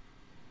yet?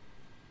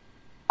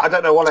 I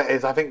don't know what it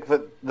is. I think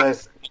that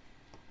there's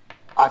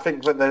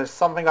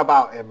something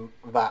about him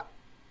that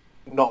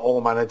not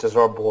all managers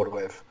are on board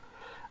with,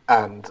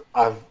 and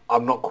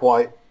I'm not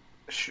quite.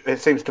 It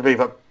seems to be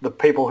that the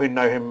people who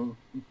know him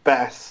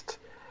best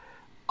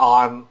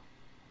don't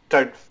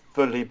not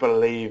fully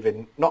believe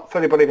in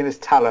his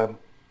talent.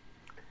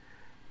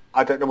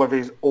 I don't know whether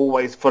he's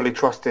always fully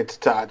trusted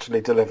to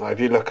actually deliver.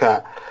 If you look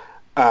at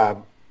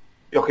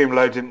Joachim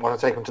Löw didn't want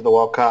to take him to the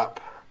World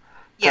Cup.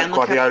 Yeah,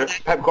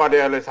 Pep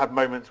Guardiola's had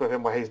moments with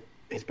him where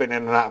he's been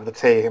in and out of the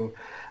team,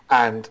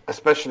 and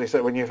especially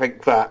so when you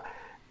think that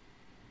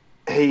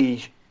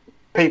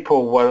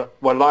people were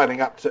lining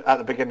up at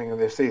the beginning of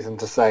this season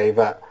to say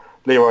that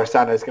Leroy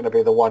Sané is going to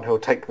be the one who'll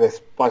take this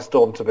by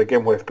storm to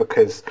begin with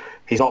because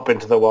he's not been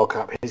to the World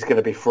Cup. He's going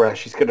to be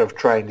fresh. He's going to have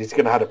trained. He's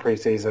going to have a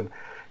pre-season.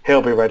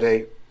 He'll be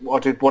ready.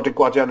 What did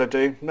Guardiola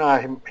do?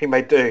 No, he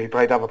made do. He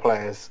played other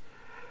players.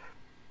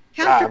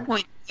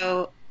 Counterpoint,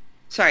 though.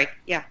 Sorry,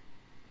 yeah.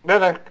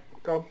 No,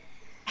 go on.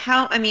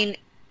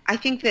 I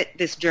think that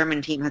this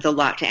German team has a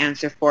lot to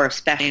answer for,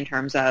 especially in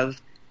terms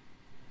of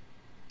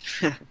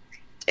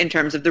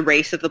the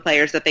race of the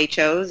players that they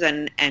chose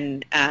and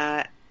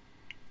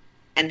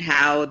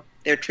how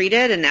they're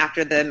treated. And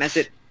after the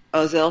Mesut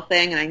Ozil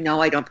thing, and I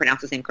know I don't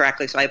pronounce his name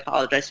correctly, so I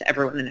apologize to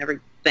everyone and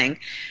everything.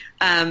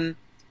 I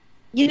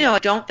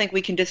don't think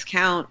we can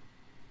discount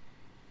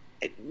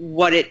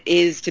what it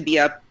is to be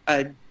a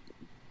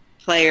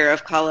player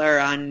of color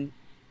on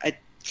a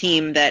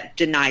team that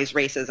denies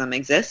racism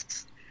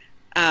exists.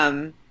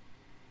 But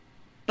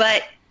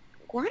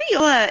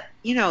Guardiola,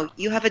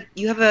 you have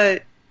a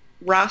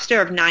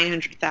roster of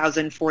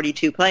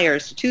 900,042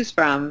 players to choose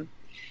from.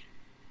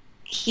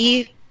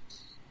 He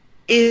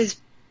is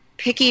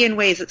picky in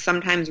ways that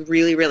sometimes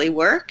really, really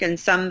work, and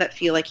some that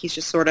feel like he's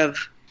just sort of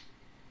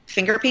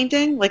finger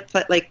painting, like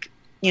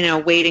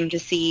waiting to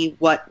see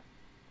what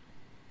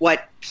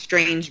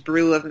strange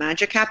brew of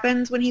magic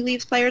happens when he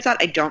leaves players out.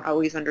 I don't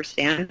always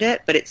understand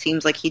it, but it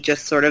seems like he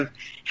just sort of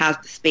has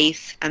the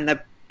space and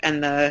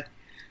the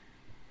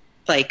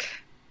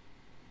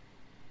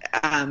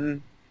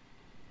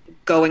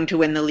going to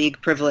win the league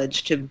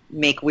privilege to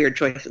make weird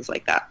choices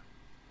like that.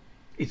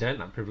 He's earned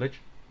that privilege.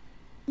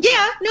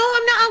 Yeah, no,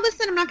 I'm not.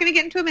 Listen, I'm not going to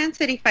get into a Man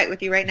City fight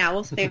with you right now.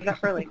 We'll save that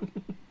for later.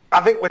 I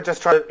think we're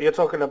just you're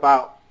talking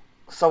about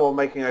someone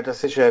making a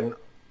decision.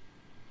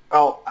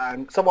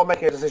 And someone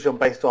making a decision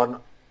based on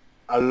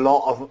a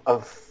lot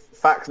of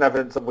facts and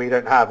evidence that we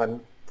don't have,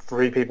 and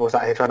three people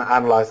sat here trying to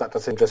analyse that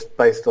decision just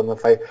based on the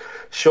faith.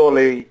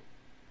 Surely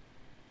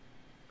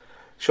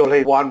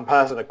one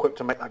person equipped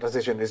to make that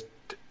decision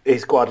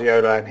is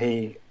Guardiola, and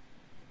he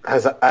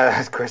has,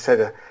 as Chris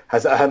said,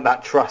 has earned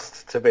that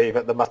trust to be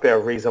that there must be a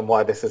reason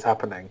why this is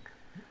happening.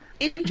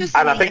 And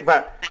I think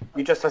that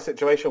you just had a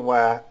situation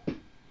where,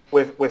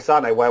 with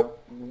Sané, where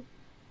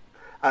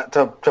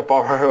to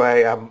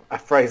borrow a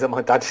phrase that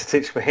my dad used to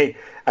teach me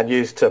and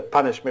used to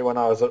punish me when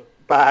I was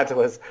bad,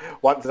 was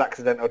once is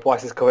accidental,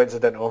 twice is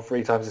coincidental, and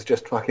three times is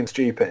just fucking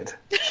stupid.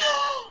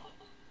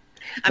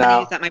 I'm going to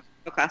use that in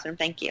my classroom.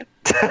 Thank you.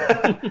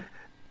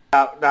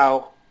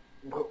 Now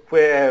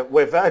we're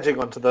verging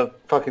onto the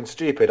fucking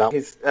stupid.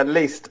 He's at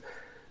least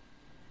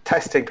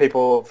testing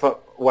people for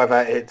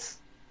whether it's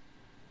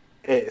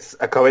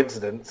a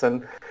coincidence,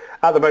 and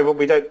at the moment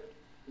we don't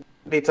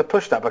need to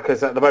push that,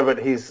 because at the moment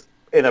he's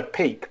in a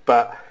peak.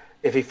 But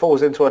if he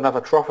falls into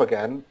another trough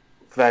again,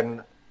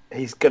 then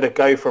he's going to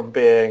go from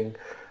being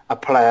a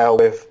player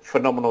with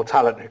phenomenal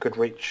talent who could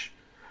reach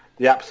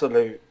the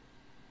absolute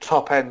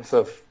top ends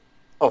of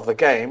the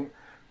game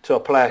to a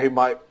player who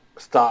might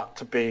start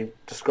to be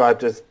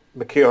described as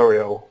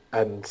mercurial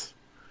and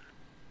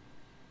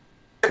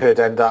could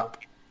end up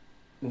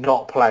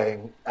not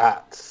playing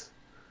at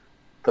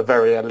the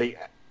very elite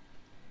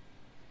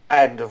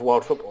end of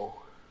world football.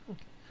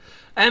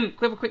 We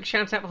have a quick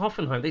shout out for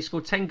Hoffenheim. They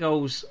scored 10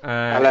 goals.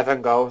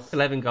 11 goals.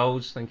 11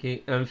 goals, thank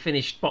you. And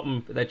finished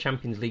bottom of their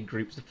Champions League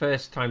group. It's the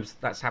first time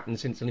that's happened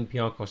since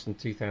Olympiacos in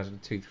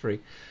 2002-03.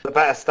 The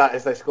better stat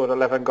is they scored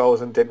 11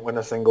 goals and didn't win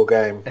a single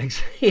game.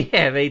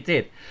 Yeah, they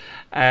did.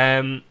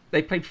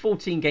 They played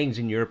 14 games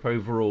in Europe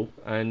overall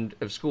and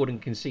have scored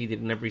and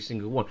conceded in every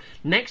single one.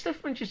 Next up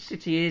for Manchester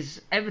City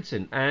is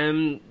Everton.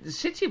 The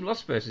City have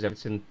lost versus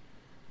Everton.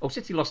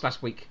 City lost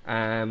last week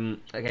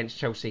against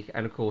Chelsea,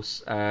 and of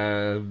course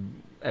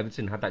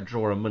Everton had that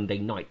draw on Monday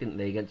night, didn't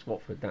they, against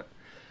Watford, that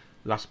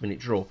last-minute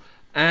draw.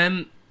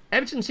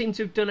 Everton seem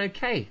to have done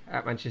okay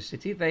at Manchester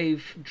City.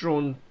 They've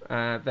drawn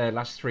their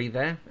last three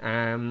there,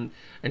 and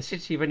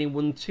City have only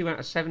won 2 out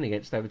of 7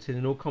 against Everton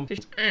in all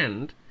competitions.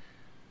 And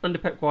under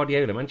Pep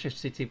Guardiola, Manchester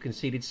City have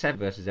conceded 7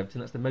 versus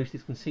Everton. That's the most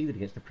it's conceded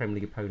against a Premier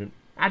League opponent.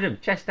 Adam,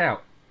 chest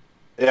out.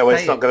 Yeah, well,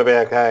 it's not going to be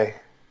okay.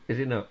 Is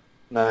it not?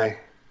 No.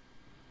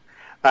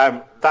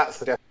 That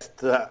suggests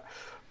that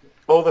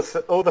all the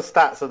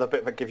stats are the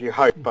bit that give you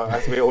hope, but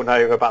as we all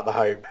know about the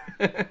hope,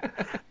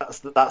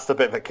 that's the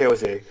bit that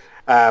kills you.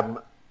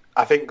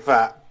 I think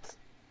that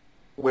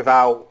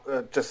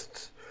without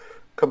just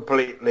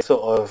completely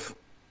sort of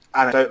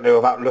anecdotally,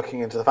 without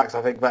looking into the facts,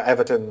 I think that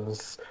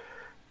Everton's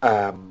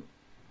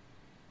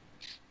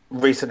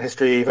recent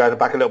history, going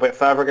back a little bit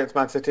further against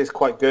Man City, is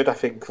quite good. I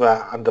think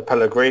that under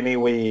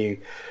Pellegrini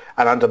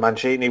and under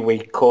Mancini, we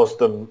caused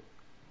them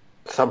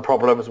some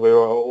problems.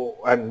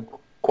 And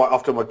quite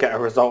often would get a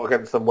result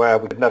against them where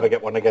we could never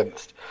get one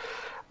against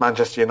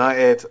Manchester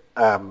United.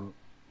 Or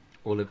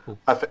Liverpool.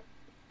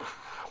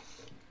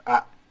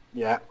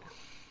 Yeah.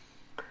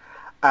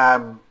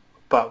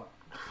 But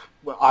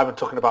I'm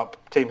talking about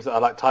teams that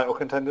are like title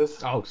contenders.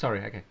 Oh,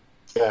 sorry, okay.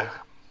 Yeah.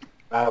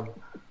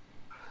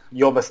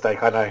 Your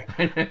mistake, I know.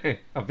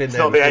 I've been it's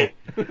there.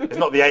 It's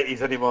not the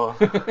 80s anymore.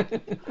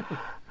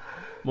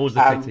 More's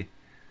the pity.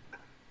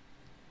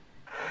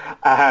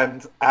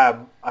 And I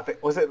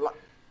think, was it like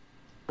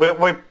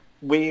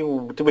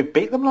did we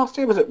beat them last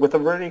year? Was it with a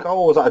Rooney goal,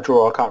 or was that a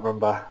draw? I can't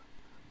remember.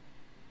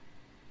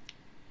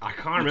 I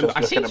can't remember.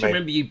 I seem to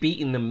remember you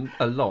beating them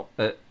a lot.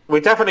 We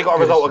definitely got a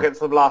result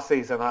against them last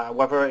season.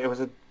 Whether it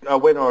was a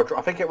win or a draw,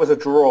 I think it was a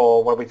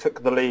draw where we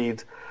took the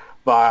lead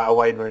via a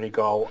Wayne Rooney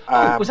goal.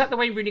 Was that the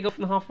Wayne Rooney goal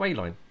from the halfway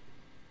line?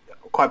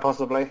 Quite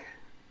possibly.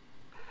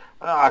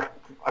 I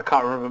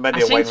can't remember many.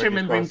 I of seem Wayne to Rooney's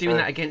remember him goals, doing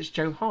that against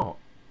Joe Hart.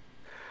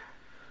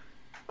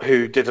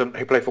 who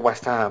played for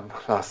West Ham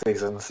last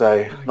season.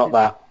 So not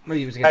that.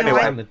 Maybe it was against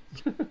Anyway. Ham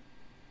then.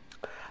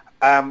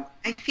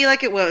 I feel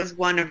like it was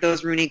one of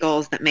those Rooney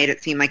goals that made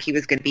it seem like he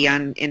was going to be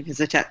in his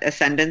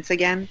ascendance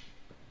again.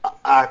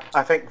 I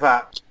think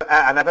that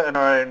and Everton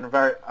are in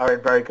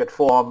very good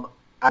form,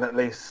 and at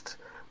least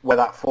where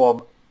that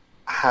form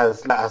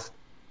has let us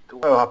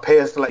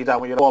appears to let you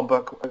down with your form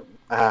book.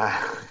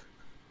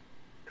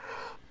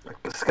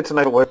 It's good to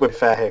know that we're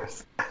fair here.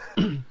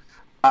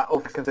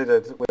 All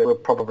considered, we're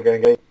probably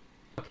going to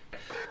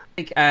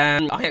get.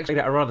 I actually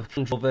had a rather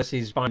fun draw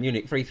versus Bayern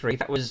Munich 3-3.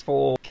 That was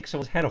for kick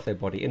someone's head off their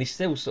body, and he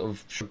still sort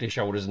of shrugged his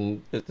shoulders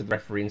and the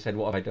referee and said,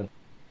 "What have I done?"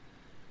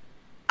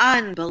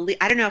 Unbelievable.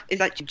 I don't know is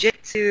that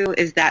jiu-jitsu,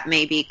 is that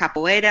maybe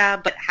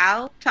capoeira, but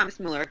how Thomas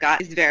Muller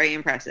got is very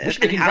impressive. We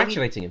should be And how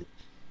congratulating him.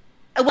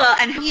 Well,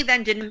 and he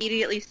then didn't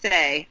immediately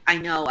say, I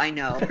know.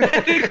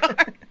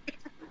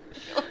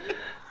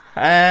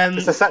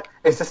 It's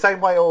the same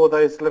way all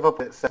those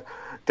Liverpool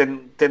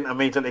didn't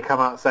immediately come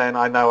out saying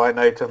I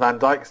know to Van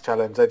Dijk's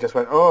challenge. They just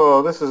went,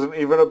 oh, this isn't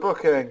even a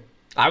booking.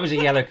 I was a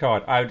yellow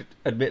card. I would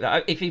admit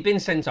that. If he'd been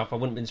sent off, I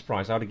wouldn't have been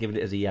surprised. I would have given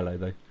it as a yellow,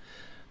 though.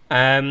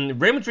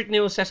 Real Madrid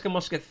 0, CSKA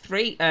Moscow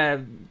 3.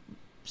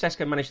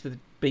 CSKA managed to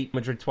beat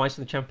Madrid twice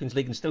in the Champions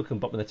League and still come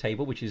bottom of the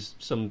table, which is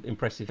some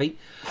impressive feat.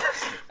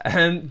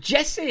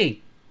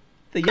 Jesse,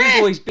 the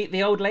young boys beat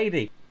the old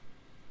lady.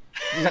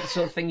 Is that the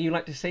sort of thing you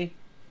like to see?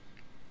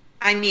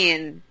 I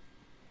mean,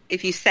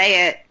 if you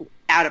say it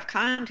out of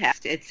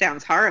context, it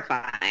sounds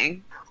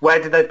horrifying. Where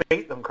did they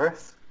beat them,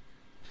 Chris?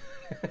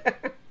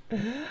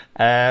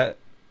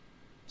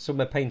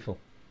 Somewhere painful.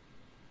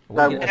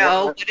 No,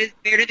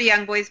 Where do the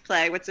young boys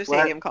play? What's their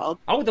stadium called?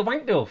 Oh, the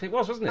Wankdorf. It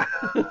was, wasn't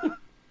it?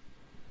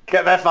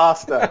 Get there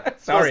faster.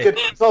 Sorry.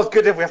 It's not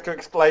good if we have to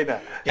explain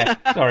it. Yeah,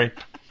 sorry.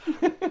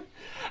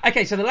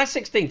 Okay, so the last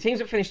 16 teams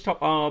that finished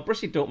top are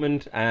Borussia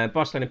Dortmund,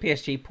 Barcelona,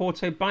 PSG,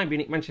 Porto, Bayern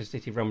Munich, Manchester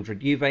City, Real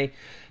Madrid, Juve. The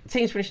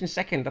teams finishing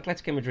second,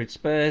 Atletico Madrid,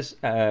 Spurs,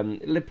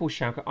 Liverpool,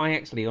 Schalke,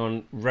 Ajax,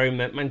 Lyon,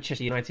 Roma,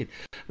 Manchester United.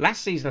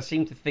 Last season, I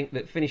seem to think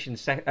that finishing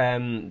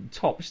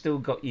top still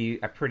got you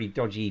a pretty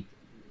dodgy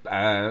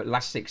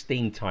last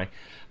 16 tie.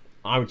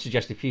 I would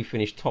suggest if you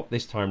finish top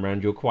this time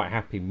round, you're quite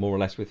happy, more or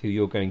less, with who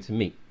you're going to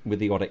meet, with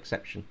the odd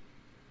exception.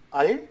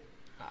 Are you?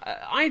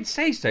 I'd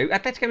say so.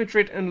 Atletico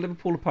Madrid and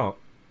Liverpool apart.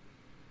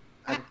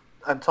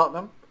 And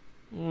Tottenham?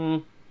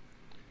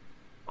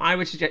 I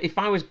would suggest if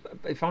I was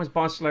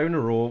Barcelona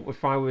or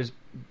if I was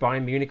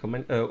Bayern Munich or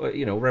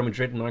Real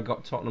Madrid and I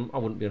got Tottenham, I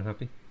wouldn't be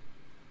unhappy.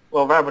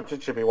 Well, Real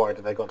Madrid should be worried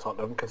if they got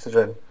Tottenham,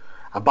 considering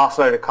and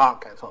Barcelona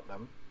can't get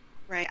Tottenham.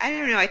 Right. I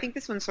don't know. I think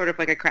this one's sort of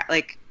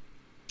like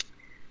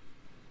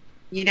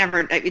you never.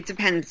 It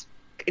depends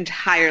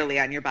entirely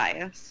on your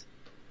bias.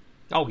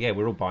 Oh yeah,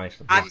 we're all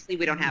biased. Obviously,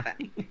 we don't have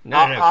any.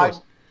 No, of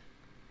course.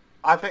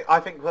 I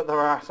think that there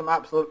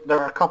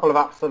are a couple of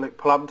absolute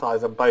plum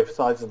ties on both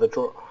sides of the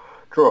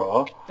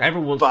draw.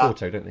 Everyone wants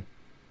Porto, don't they?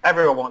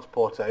 Everyone wants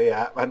Porto,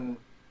 yeah.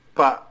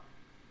 But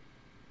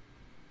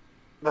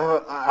they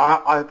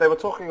were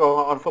talking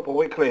on Football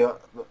Weekly. I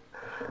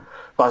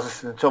was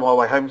listening to on my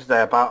way home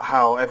today about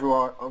how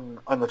everyone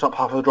on the top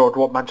half of the draw would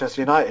want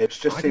Manchester United. It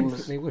just seems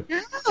think they would.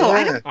 No,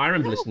 Yeah. I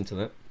remember listening to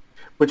that.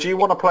 Would you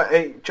want to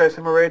play Jose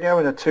Mourinho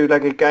in a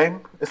two-legged game?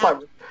 It's like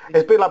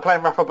it's a bit like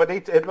playing Rafa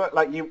Benitez. It looked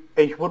like you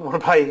wouldn't want to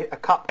play a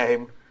cup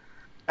game.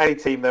 Any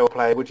team they were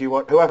playing, would you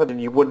want whoever? Then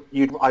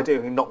you'd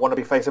ideally not want to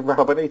be facing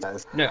Rafa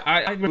Benitez. No, I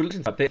remember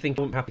listening to that. They think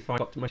I wouldn't be happy if I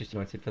got to Manchester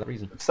United for that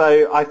reason.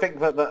 So I think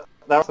that there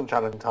are some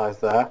challenge ties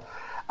there.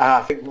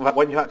 I think that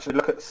when you actually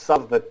look at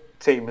some of the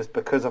teams,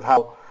 because of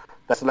how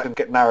their selection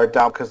get narrowed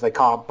down, because they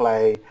can't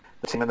play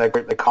the team in their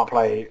group, they can't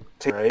play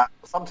team.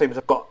 Some teams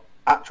have got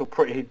actual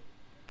pretty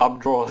dumb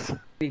draws.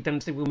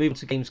 We'll move on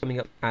to games coming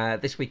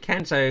up this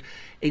weekend. So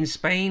in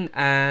Spain,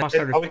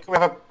 Barcelona... Can we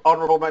have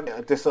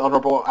an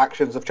dishonourable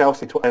actions of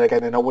Chelsea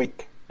again in a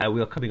week?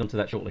 We are coming on to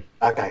that shortly.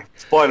 Okay.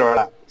 Spoiler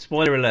alert.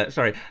 Spoiler alert,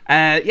 sorry.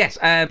 Yes,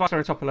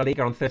 Barcelona top of La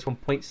Liga on 31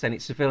 points, then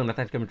it's Seville and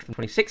Atletico Madrid from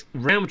 26.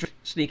 Real Madrid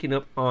sneaking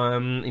up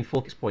in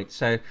 46 points.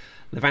 So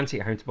Levante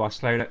at home to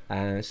Barcelona,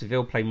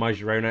 Seville play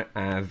Girona,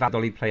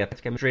 Valladolid play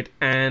Atletico Madrid,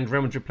 and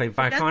Real Madrid play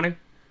Vallecano.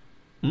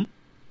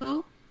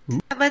 Who?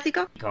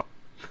 Atletico?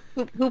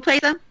 Who plays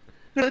them?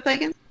 Who do they play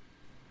against?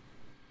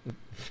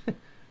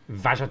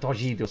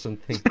 Valladolid or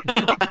something.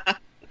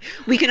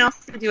 We can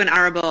also do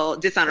an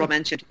dishonorable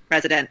mention to the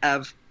president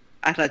of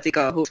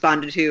Atletico, who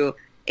responded to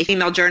a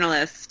female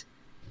journalist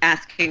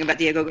asking about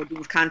Diego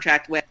Godin's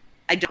contract with,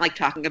 I don't like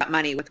talking about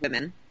money with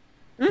women.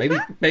 Maybe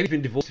he's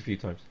been divorced a few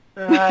times.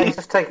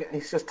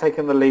 He's just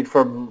taken the lead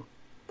from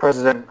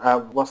President.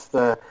 Is it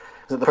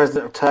the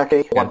president of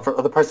Turkey? Yeah.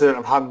 The president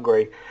of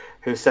Hungary,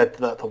 who said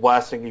that the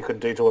worst thing you can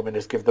do to women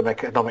is give them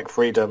economic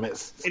freedom.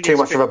 It's too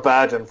much of a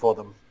burden for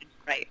them.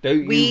 Right.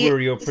 Don't you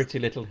worry your pretty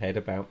little head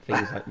about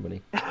things like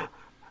money.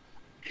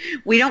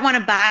 We don't want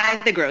to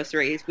buy the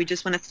groceries. We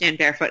just want to stand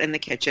barefoot in the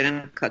kitchen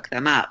and cook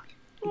them up.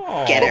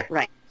 Oh. Get it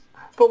right.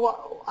 But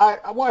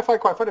what I find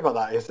quite funny about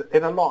that is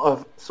in a lot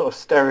of sort of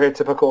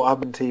stereotypical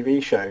urban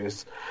TV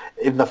shows,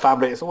 in the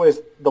family, it's always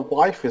the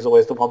wife is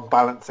always the one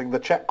balancing the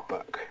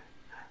checkbook.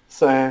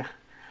 So,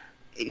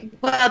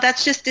 Well,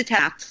 that's just the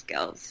tax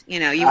skills. You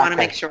know, you want to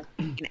make sure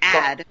you can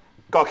add.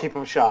 Got to keep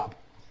them sharp.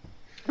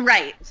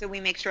 Right. So we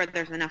make sure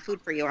there's enough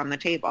food for you on the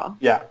table.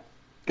 Yeah.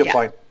 Good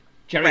point.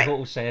 Jerry Right.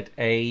 Hall said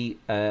a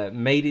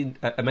maid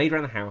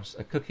around the house,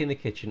 a cook in the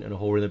kitchen, and a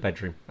whore in the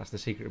bedroom. That's the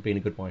secret of being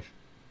a good wife.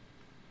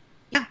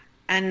 Yeah.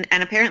 And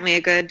apparently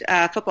a good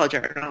football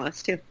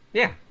journalist, too.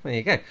 Yeah, there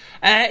you go.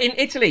 In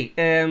Italy,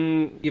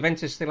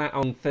 Juventus still out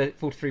on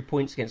 43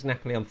 points against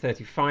Napoli on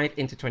 35,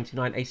 Inter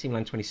 29, AC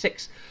Milan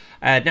 26.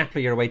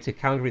 Napoli are away to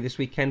Calgary this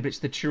weekend, but it's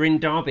the Turin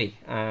derby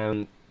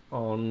on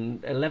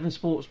 11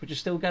 Sports, which is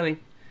still going.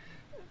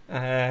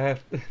 For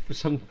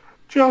some...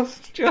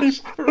 Just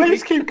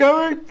please keep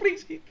going.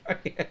 Please keep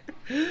going.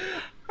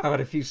 I've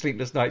had a few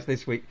sleepless nights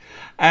this week.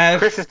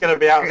 Chris is going to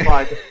be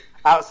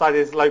outside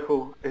his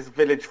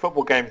village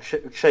football game,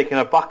 shaking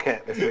a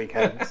bucket this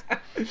weekend.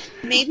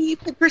 Maybe you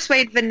could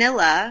persuade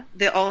Vanilla,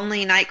 the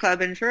only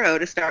nightclub in Truro,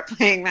 to start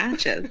playing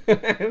matches.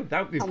 That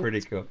would be pretty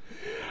cool.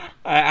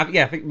 I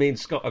think me and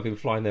Scott have been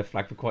flying their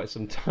flag for quite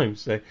some time.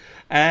 So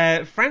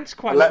France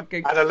quite like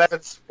an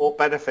 11 sport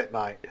benefit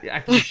night. Yeah,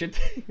 I think we should.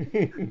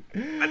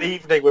 An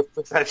evening with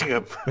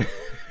Presentingham.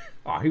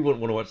 Oh, who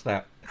wouldn't want to watch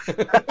that?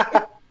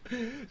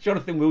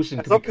 Jonathan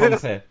Wilson could be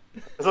compare.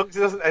 As long as it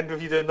doesn't end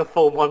with you doing the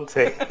full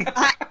Monty.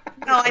 I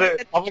I'm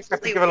going to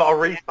have to give a lot of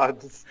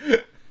refunds.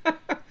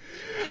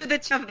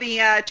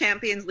 The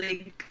Champions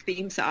League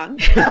theme song.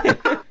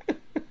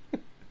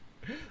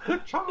 The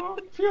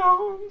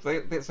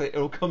champions. It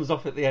all comes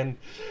off at the end.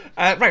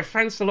 Right,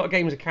 France, a lot of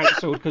games are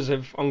cancelled because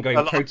of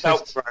ongoing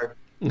protests.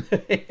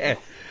 Yeah.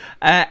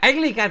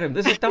 A-League, Adam,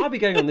 there's a derby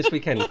going on this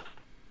weekend.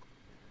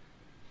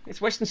 It's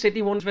Western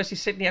Sydney Wanderers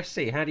versus Sydney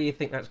FC. How do you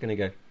think that's going to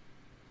go?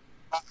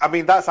 I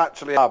mean, that's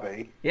actually a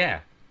derby. Yeah.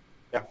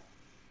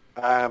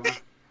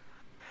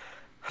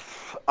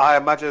 I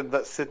imagine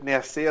that Sydney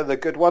FC are the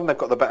good one. They've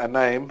got the better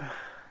name.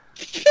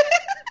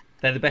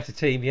 They're the better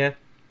team, yeah.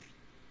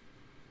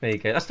 There you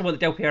go. That's the one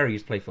that Del Piero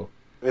used to play for.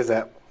 Is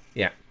it?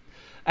 Yeah.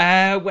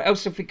 What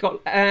else have we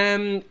got?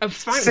 See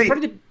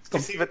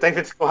that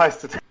David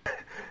Squires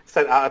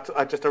sent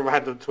out just a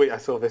random tweet I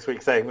saw this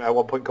week saying at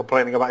one point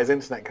complaining about his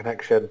internet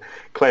connection,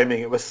 claiming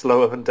it was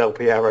slower than Del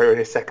Piero in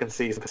his second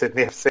season for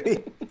Sydney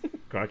FC.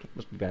 Crikey,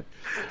 must be bad.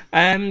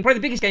 Probably the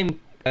biggest game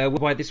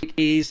worldwide this week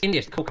is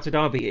India. The Kolkata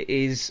Derby. It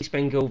is East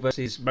Bengal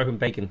versus Mohun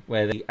Bagan,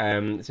 where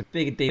it's a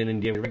big deal in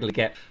India. We regularly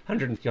get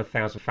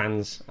 150,000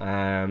 fans.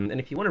 And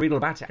if you want to read all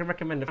about it, I can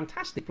recommend a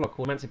fantastic blog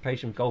called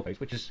Emancipation Goalpost,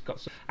 which has got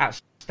some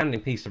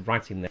outstanding piece of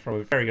writing there from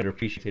a very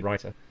underappreciated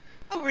writer.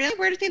 Oh, really?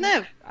 Where does he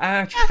live?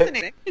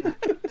 Fascinating.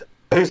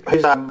 Who's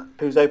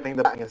opening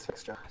the batting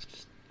fixture?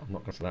 I'm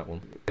not going to that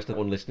one. Just the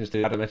one listeners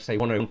to Adam FC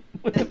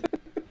 101.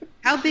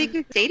 How big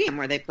a stadium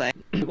were they playing?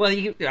 Well,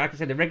 like I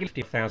said, a regular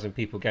 50,000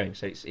 people going,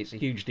 so it's a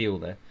huge deal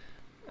there.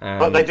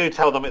 But they do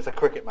tell them it's a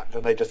cricket match,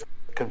 and they just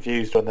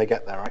confused when they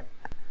get there, right?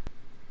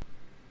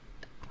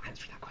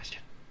 Answer that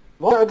question.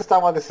 Well, I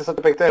understand why this is such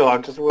a big deal.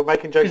 We're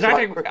making jokes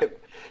about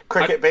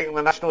cricket being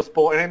the national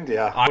sport in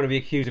India. I want to be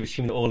accused of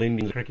assuming that all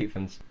Indians are cricket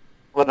fans.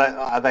 Well,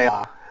 they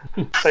are.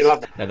 They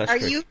love it. No, that's Are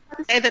true. you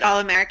going to say that all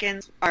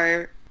Americans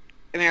are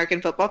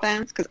American football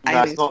fans? Because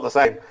That's not the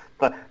same.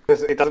 But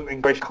because it doesn't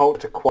encourage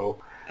culture to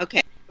quarrel.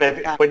 Okay.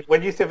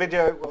 When you see a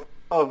video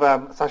of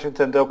Sachin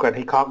Tendulkar and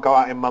he can't go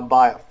out in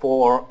Mumbai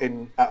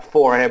at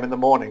 4 a.m. in the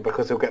morning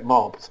because he'll get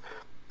mobbed,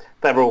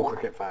 they're all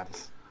cricket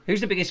fans.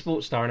 Who's the biggest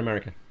sports star in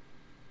America?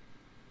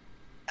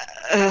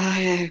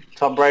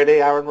 Tom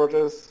Brady, Aaron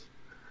Rodgers.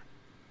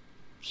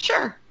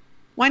 Sure.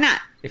 Why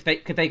not?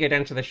 Could they go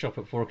down to their shop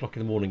at 4 o'clock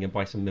in the morning and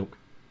buy some milk?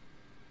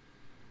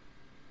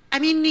 I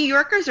mean, New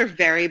Yorkers are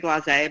very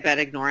blasé about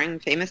ignoring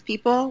famous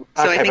people.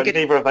 So Okay, I think but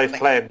neither of those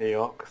play in New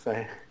York.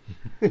 So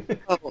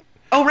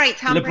Oh, right.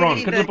 Tom LeBron.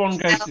 Brady. Could LeBron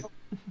go to...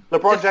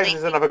 LeBron James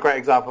is another great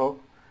example.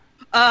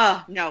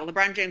 Oh, no.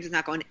 LeBron James is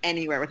not going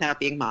anywhere without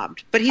being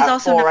mobbed. But he's At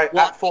also 4 not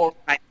a- at 4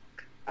 walking.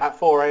 At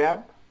 4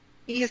 a.m.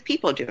 He has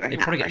people doing He'd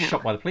that probably for get him.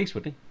 shot by the police,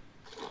 wouldn't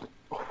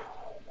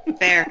he?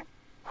 Fair.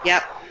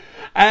 Yep.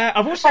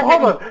 I've also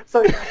Hold on.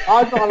 So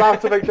I'm not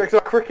allowed to make jokes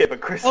about cricket,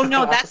 but Chris Oh, is no,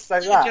 allowed to that's say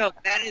not that. a joke.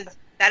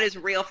 That is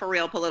real for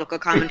real political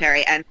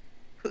commentary. And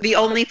the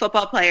only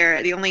football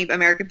player, the only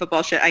American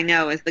football shit I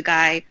know is the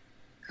guy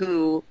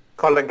who...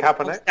 Colin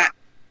Kaepernick.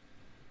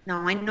 No,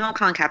 I know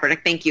Colin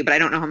Kaepernick, thank you, but I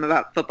don't know him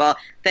about football.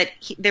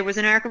 There was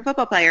an American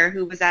football player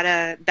who was at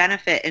a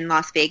benefit in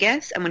Las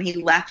Vegas, and when he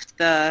left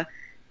the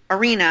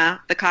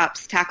arena, the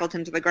cops tackled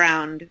him to the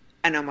ground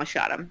and almost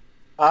shot him.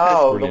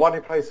 Oh, the one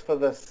who plays for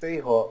the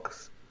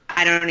Seahawks.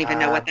 I don't even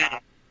know what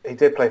that is. He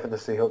did play for the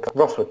Seahawks.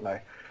 Ross would know.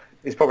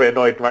 He's probably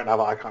annoyed right now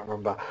that I can't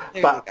remember.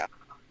 There you go.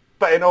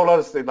 But in all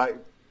honesty,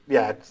 Sachin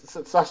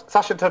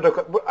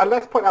Tendulkar. And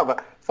let's point out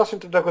that Sachin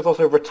Tendulkar was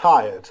also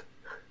retired.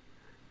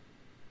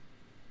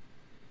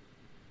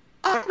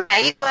 All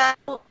right.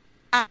 Well,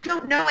 I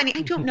don't know any.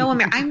 I don't know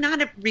America. I'm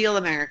not a real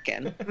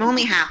American. I'm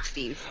only half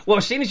Steve.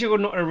 Well, seeing as you're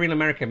not a real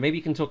American, maybe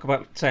you can talk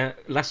about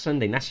last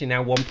Sunday,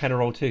 Nacional 1,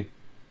 Penarol 2.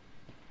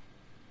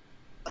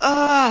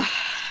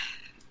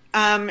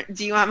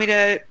 Do you want me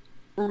to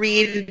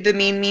read the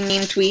mean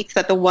tweets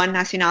that the one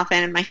Nacional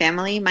fan in my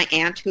family, my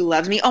aunt who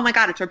loves me? Oh my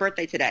God, it's her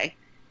birthday today.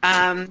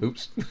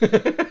 Oops.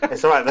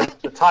 It's all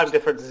right. The time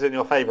difference is in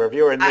your favour. If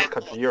you're in this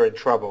country, you're in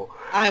trouble.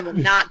 I will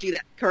not do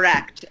that.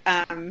 Correct.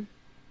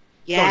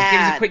 Yeah. Go on,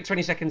 give us a quick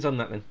 20 seconds on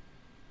that then.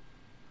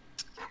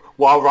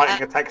 While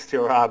writing a text to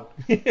your aunt.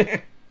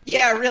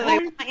 Yeah,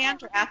 really. My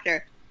aunt or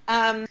after.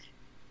 I'm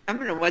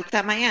going to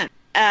WhatsApp my aunt.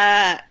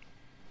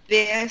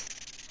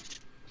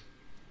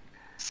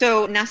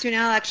 So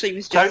Nacional actually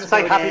was just Don't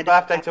say voted... happy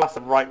birthday to us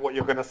and write what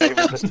you're going to say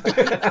with this.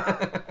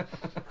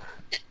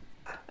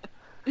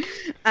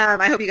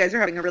 I hope you guys are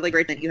having a really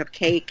great night. You have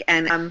cake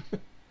and...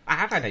 I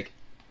have had cake.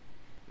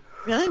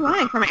 Really?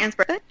 Why? For my aunt's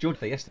birthday?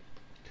 Georgia, yesterday.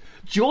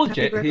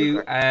 Georgia, Happy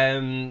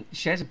birthday, who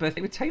shares a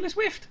birthday with Taylor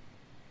Swift.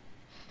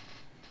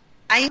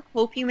 I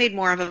hope you made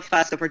more of a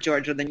fuss over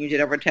Georgia than you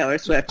did over Taylor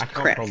Swift, I can't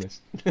Chris. promise.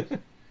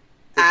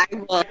 I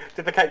will.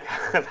 Did the cake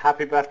have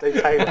happy birthday,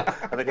 Taylor?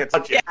 And then it's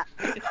Yeah.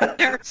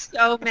 There are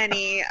so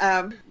many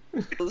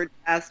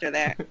disaster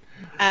there.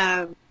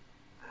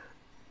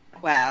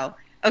 Wow.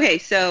 Okay,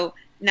 so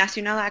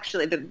Nacional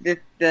actually,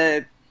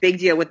 the big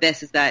deal with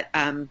this is that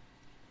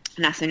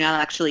Nacional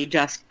actually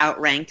just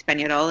outranked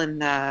Peñarol in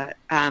the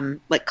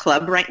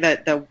club rank,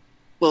 the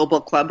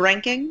global club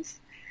rankings.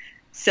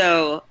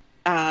 So,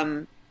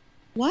 why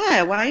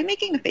are you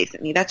making a face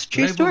at me? That's a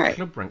true story.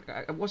 Club rank.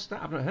 What's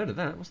that? I've not heard of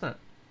that. What's that?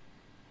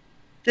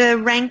 The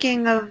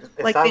ranking of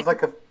It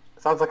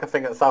sounds like a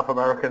thing that South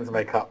Americans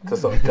make up to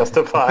sort of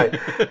justify.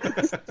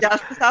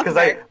 just South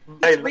America.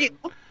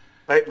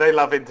 They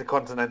love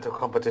intercontinental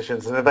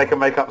competitions, and if they can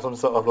make up some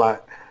sort of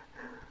like.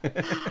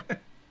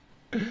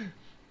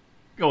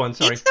 Go on,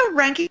 sorry. It's the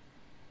ranking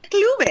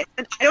clubes,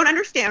 and I don't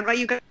understand why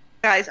you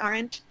guys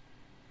aren't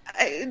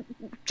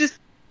just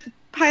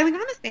piling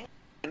on this thing.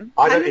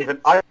 I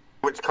don't know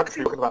which country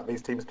you're talking about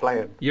these teams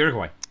playing.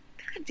 Uruguay.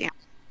 God damn.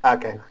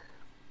 Okay.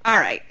 All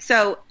right,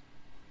 so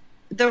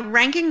the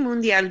Ranking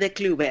Mundial de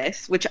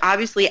Clubes, which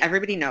obviously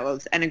everybody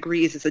knows and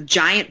agrees is a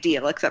giant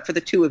deal, except for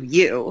the two of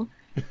you,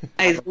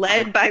 is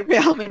led by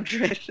Real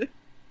Madrid.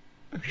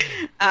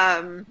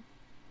 But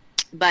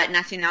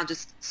Nacional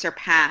just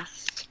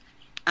surpassed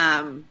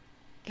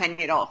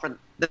Peñarol for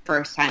the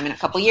first time in a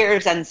couple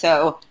years, and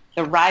so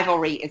the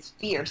rivalry is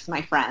fierce,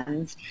 my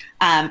friends.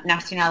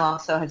 Nacional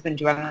also has been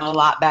doing a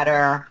lot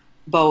better,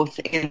 both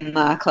in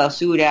the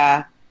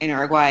Clausura in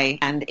Uruguay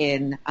and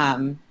in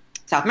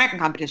South American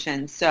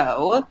competitions.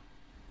 So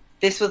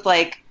this was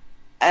like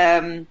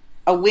a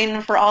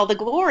win for all the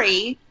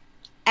glory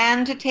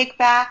and to take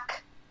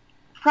back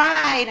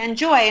pride and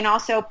joy. And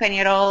also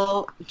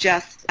Peñarol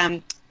just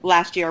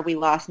last year we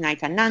lost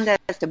Nath Hernandez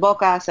to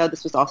Boca, so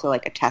this was also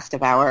like a test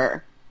of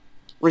our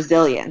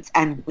resilience.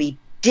 And we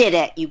did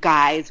it, you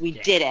guys. We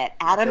did it.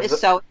 Adam is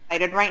so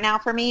excited right now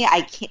for me.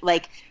 I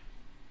can't,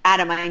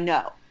 Adam, I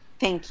know.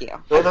 Thank you.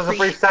 Well, there's a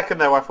brief second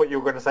there I thought you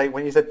were going to say,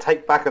 when you said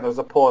take back and there was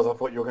a pause, I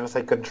thought you were going to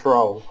say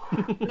control.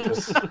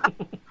 Just...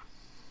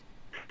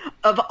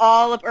 Of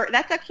all of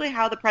that's actually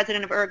how the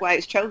president of Uruguay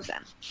is chosen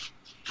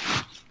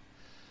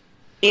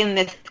in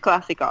this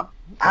Clásico.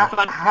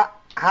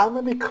 How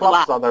many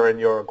clubs are there in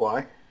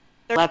Uruguay?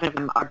 11 of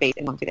them are based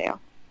in Montevideo.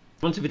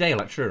 Montevideo,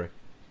 like Truro.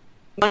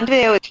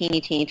 Montevideo is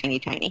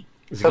tiny.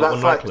 So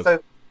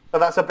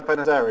that's a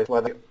Buenos Aires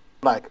where they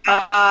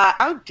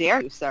how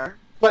dare you, sir?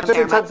 But just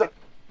in terms of,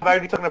 I'm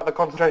only talking about the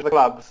concentration of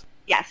clubs.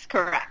 Yes,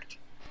 correct.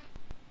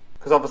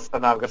 Because obviously,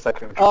 now I'm going to say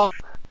Oh.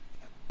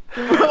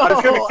 But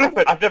it's going to be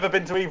flippant. I've never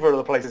been to either of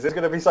the places. It's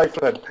going to be so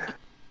flippant.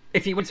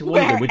 If you went to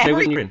one of them, would you know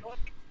when you're in?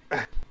 You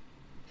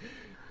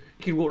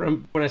could walk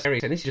around Buenos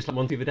Aires and this is just like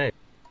Montevideo.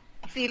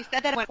 See, if you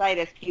said that in Buenos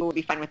Aires, people would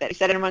be fine with it. If you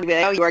said it in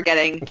Montevideo, you are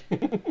getting,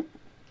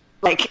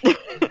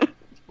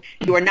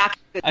 you are not...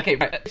 Okay,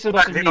 right. So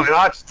You're not in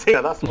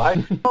Argentina, that's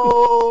fine.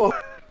 Oh!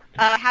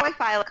 How do I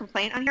file a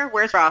complaint on here?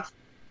 Where's Ross?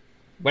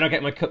 When I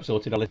get my cup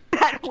sorted, I'll...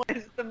 That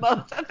was the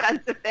most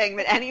offensive thing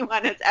that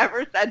anyone has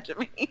ever said to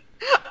me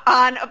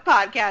on a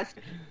podcast.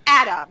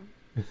 Adam,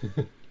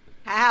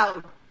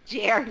 how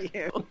dare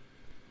you?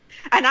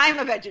 And I'm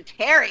a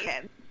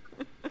vegetarian.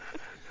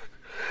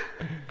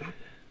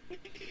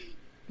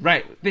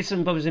 Right, bits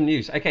and bobs of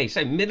news. Okay,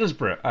 so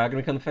Middlesbrough are going to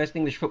become the first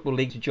English Football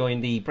League to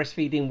join the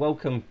breastfeeding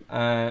welcome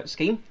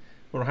scheme.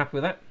 We're all happy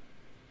with that.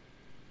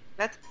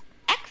 That's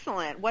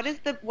excellent. What is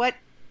what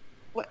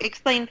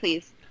explain,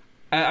 please.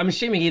 I'm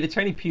assuming either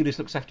Tony Pulis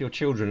looks after your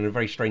children in a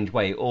very strange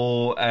way,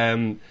 or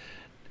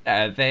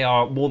they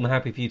are more than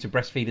happy for you to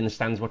breastfeed in the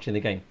stands watching the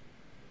game.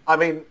 I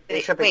mean,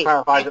 it should be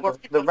clarified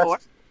that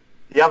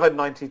the other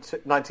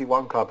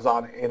 91 clubs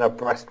aren't in a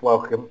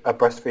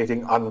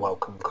breastfeeding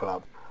unwelcome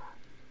club.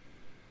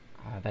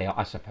 They are,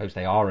 I suppose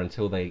they are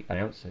until they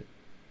announce it.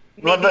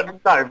 No,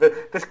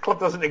 this club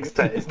doesn't exist.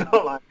 It's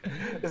not like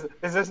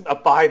this isn't a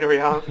binary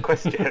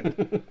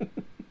question.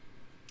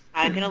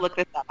 I'm going to look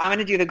this up. I'm going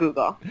to do the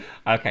Google.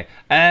 Okay.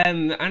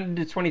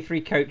 Under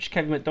 23 coach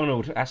Kevin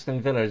McDonald,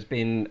 Aston Villa, has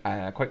been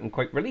quote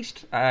unquote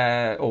released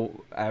or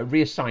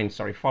reassigned,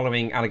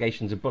 following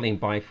allegations of bullying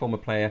by former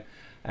player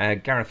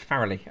Gareth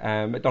Farrelly.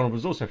 McDonald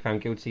was also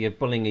found guilty of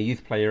bullying a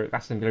youth player at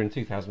Aston Villa in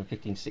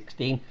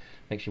 2015-16.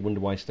 Makes you wonder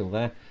why he's still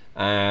there.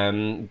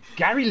 Gary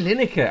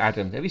Lineker,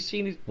 Adam, have you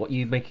seen what are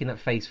you making that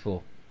face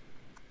for?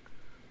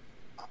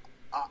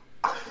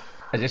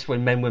 Is this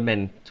when men were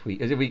men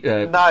tweet? Is it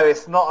No,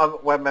 it's not a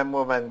when men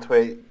were men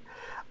tweet.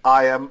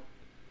 I'm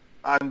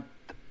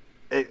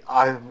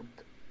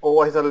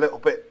always a little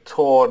bit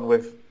torn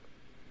with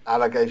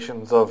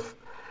allegations of,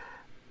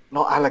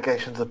 not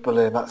allegations of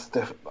bullying. That's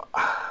different.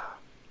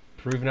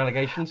 Proven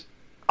allegations?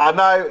 I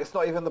know it's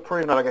not even the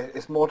proven allegation.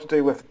 It's more to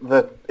do with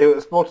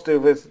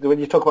when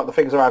you talk about the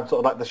things around sort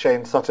of like the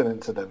Shane Sutton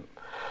incident,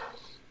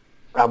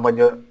 and when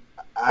you're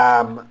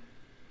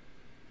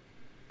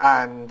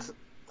and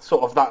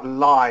sort of that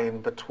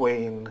line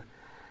between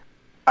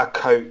a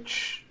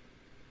coach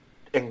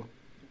in.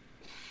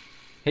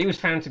 He was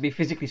found to be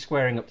physically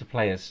squaring up to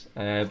players,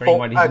 bearing in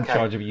mind he's in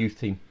charge of a youth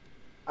team.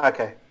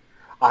 Okay.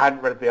 I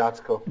hadn't read the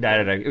article. No.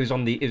 It was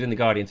in the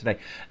Guardian today.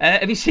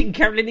 Have you seen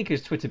Gary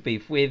Lineker's Twitter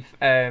beef with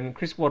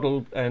Chris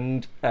Waddle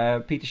and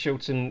Peter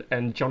Shilton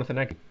and Jonathan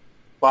Agnew?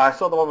 Well, I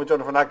saw the one with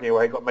Jonathan Agnew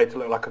where he got made to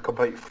look like a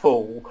complete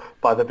fool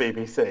by the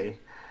BBC.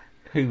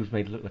 Who was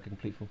made to look like a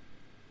complete fool?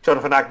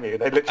 Jonathan Agnew.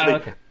 They literally... Oh,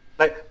 okay.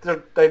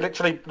 They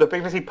literally, the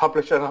BBC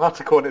published an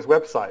article on its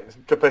website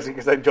just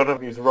basically saying John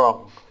Agnew's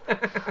wrong.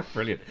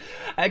 Brilliant.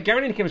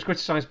 Gary Lineker was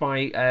criticised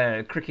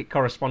by cricket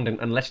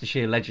correspondent and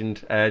Leicestershire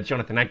legend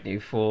Jonathan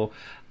Agnew for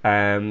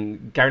Gary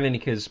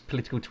Lineker's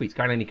political tweets.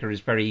 Gary Lineker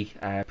is very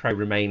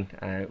pro-Remain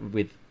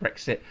with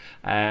Brexit,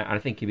 and I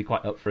think he'd be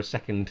quite up for a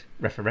second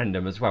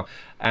referendum as well.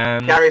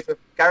 Gary's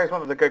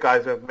one of the good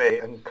guys with me,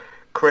 and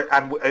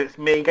it's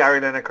me,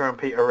 Gary Lineker, and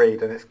Peter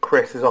Reid, and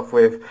Chris is off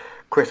with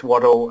Chris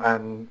Waddle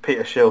and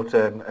Peter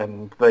Shilton,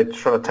 and they're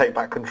trying to take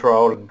back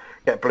control and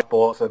get blue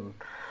sports and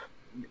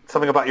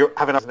something about you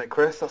having us, isn't it,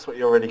 Chris? That's what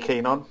you're really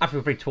keen on. I feel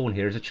very torn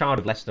here. As a child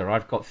of Leicester,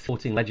 I've got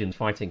 14 legends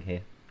fighting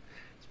here.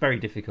 It's very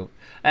difficult.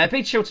 Peter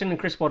Shilton and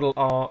Chris Waddle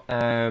are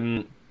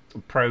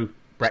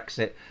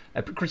pro-Brexit.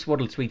 Chris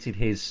Waddle tweeted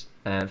his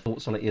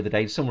thoughts on it the other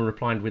day. Someone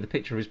replied with a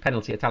picture of his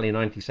penalty at Italia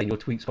 90 saying, "Your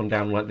tweet's gone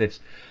down like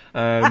this."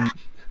 I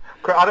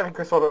don't think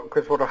Chris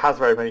Waddle has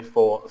very many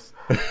thoughts.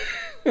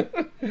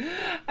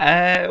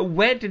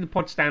 Where did the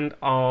pod stand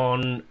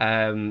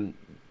on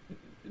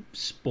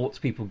sports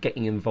people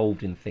getting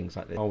involved in things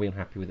like this? Are we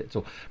unhappy with it at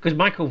all? Because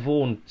Michael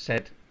Vaughan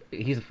said,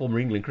 he's the former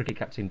England cricket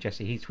captain,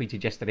 Jesse, he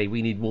tweeted yesterday,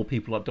 "We need more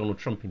people like Donald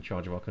Trump in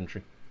charge of our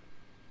country."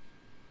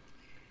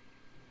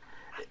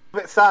 A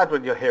bit sad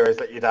when your heroes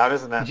let you down,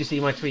 isn't it? Did you see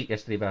my tweet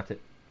yesterday about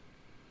it?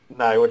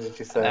 No, what did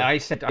you say? I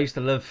said I used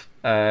to love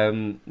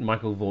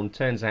Michael Vaughan.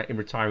 Turns out in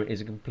retirement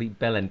he's a complete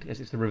bellend.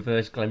 It's the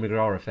reverse Glenn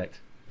McGrath effect.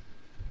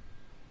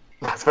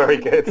 That's very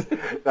good.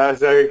 That was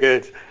very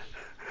good.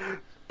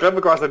 Glenn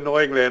McGrath's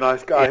annoyingly a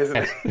nice guy,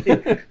 isn't he?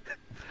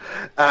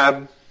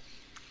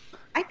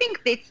 I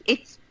think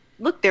it's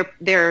look,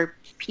 they're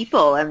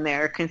people and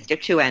they're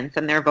constituents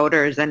and they're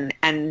voters, and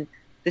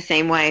the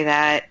same way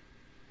that,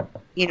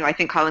 you know, I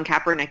think Colin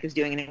Kaepernick is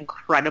doing an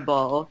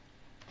incredible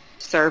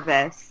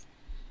service.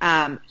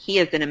 He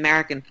is an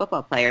American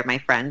football player, my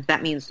friends.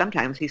 That means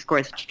sometimes he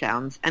scores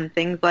touchdowns and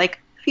things like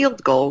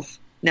field goals.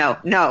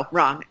 No,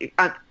 wrong.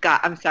 God,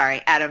 I'm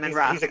sorry, Adam and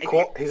Ross.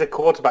 He's a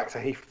quarterback, so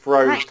he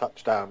throws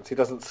touchdowns. He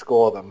doesn't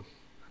score them.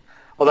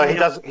 Although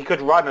he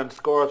could run and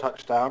score a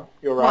touchdown.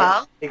 You're right.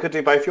 Well, he could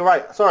do both. You're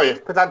right. Sorry,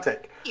 it's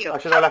pedantic. I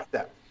should have left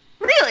it.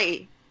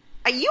 Really?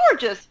 You are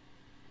just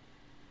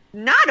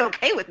not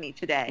okay with me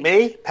today.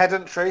 Me?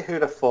 Pedantry?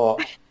 Who'd have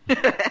thought?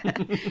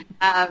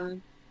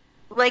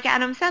 Like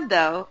Adam said,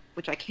 though,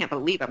 which I can't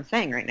believe I'm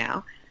saying right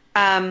now,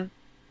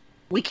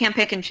 we can't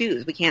pick and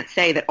choose. We can't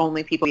say that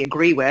only people we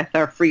agree with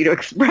are free to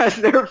express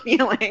their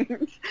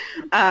feelings.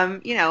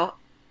 You know,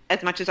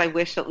 as much as I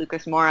wish that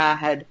Lucas Moura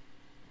had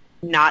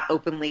not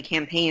openly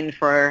campaigned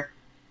for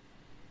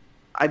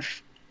a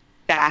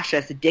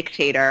fascist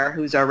dictator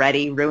who's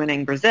already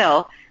ruining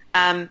Brazil,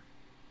 I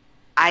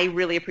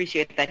really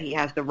appreciate that he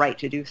has the right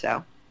to do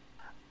so.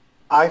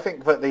 I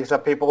think that these are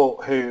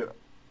people who,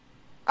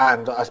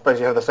 and I suppose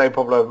you have the same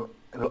problem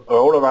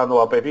all around the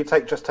world, but if you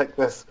take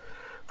this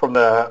from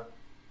the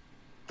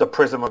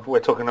prism of,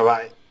 we're talking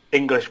about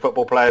English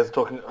football players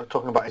talking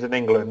about it in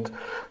England,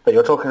 that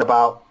you're talking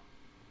about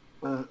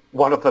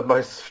one of the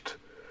most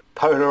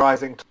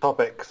polarizing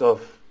topics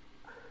of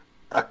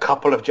a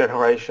couple of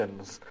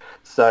generations.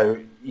 So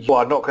you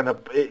are not going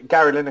to...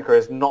 Gary Lineker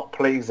is not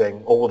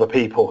pleasing all the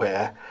people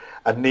here,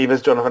 and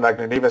neither's Jonathan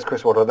Agnew, neither's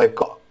Chris Waddle.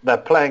 They're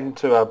playing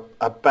to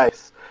a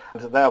base,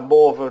 and they are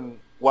more than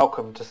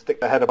welcome to stick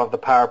their head above the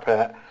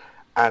parapet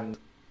and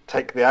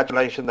take the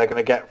adulation they're going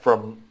to get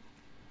from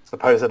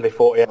supposedly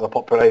 40% of the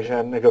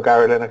population if you're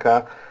Gary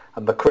Lineker,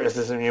 and the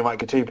criticism you might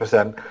get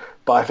 2%.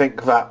 But I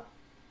think that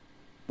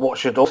what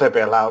should also be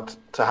allowed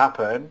to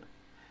happen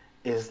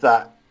is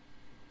that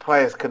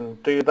players can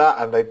do that,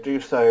 and they do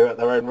so at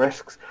their own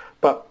risks.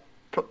 but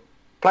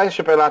players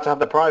should be allowed to have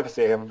their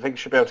privacy and things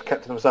should be able to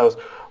keep to themselves.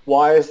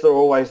 Why is there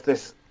always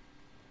this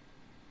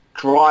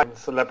drive in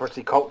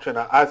celebrity culture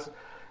now?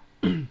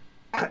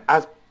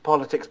 As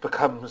politics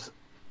becomes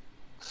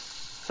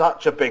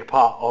such a big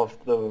part of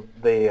the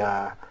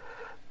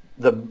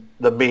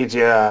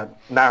media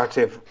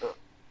narrative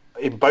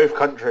in both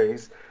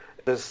countries,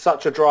 there's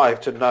such a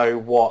drive to know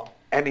what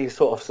any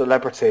sort of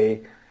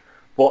celebrity,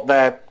 what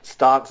their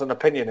stance and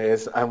opinion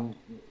is, and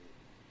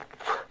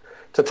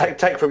to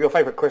take from your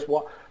favourite Chris,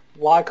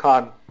 why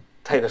can't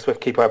Taylor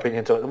Swift keep her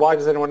opinion to it? Why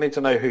does anyone need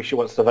to know who she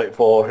wants to vote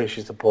for, who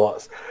she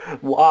supports?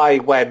 Why,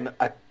 when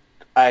a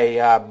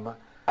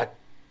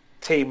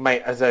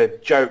teammate as a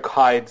joke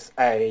hides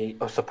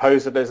or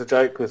supposed as a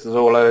joke, this is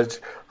all alleged,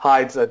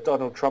 hides a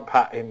Donald Trump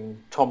hat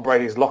in Tom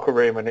Brady's locker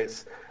room, and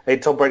it's in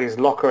Tom Brady's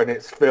locker, and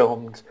it's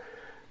filmed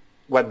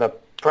when the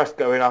press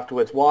go in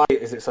afterwards? Why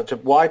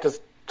does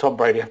Tom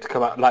Brady have to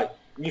come out? Like,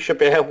 you should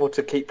be able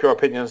to keep your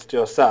opinions to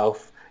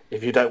yourself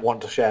if you don't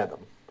want to share them.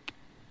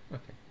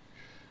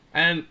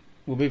 Okay.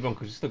 We'll move on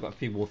because we've still got a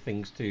few more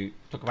things to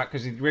talk about.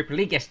 Because the Europa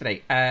League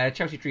yesterday,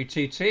 Chelsea drew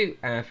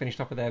 2-2,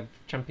 finished off with their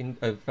champion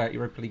of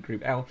Europa League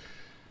Group L.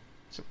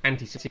 Some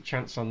anti-Semitic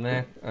chants on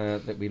there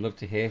that we love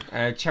to hear.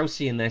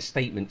 Chelsea in their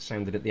statement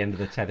sounded at the end of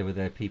the tether with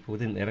their people,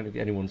 didn't they? I don't know if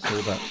anyone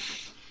saw that.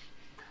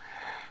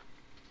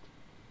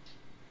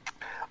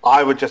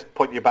 I would just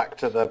point you back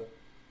to the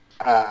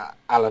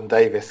Alan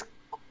Davis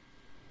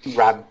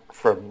rant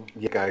from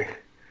Yago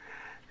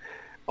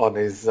on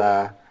his...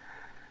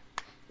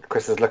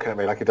 Chris is looking at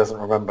me like he doesn't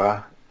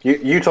remember.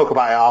 You talk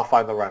about it, I'll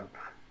find the rant.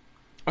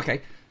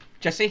 Okay.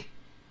 Jesse? You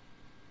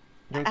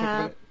want to talk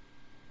about it?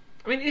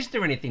 I mean, is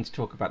there anything to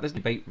talk about? There's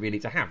debate really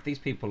to have. These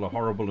people are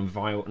horrible and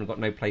vile and have got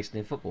no place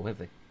in football, have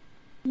they?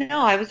 No,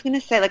 I was going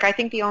to say, I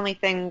think the only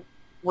thing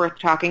worth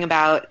talking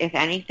about, if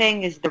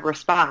anything, is the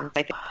response.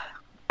 I think,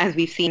 as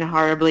we've seen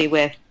horribly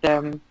with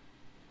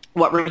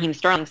what Raheem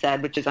Sterling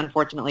said, which is,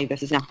 unfortunately,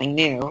 this is nothing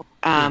new.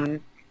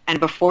 And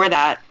before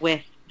that,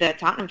 with the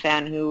Tottenham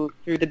fan who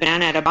threw the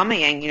banana at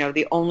Aubameyang,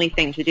 the only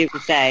thing to do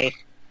is say,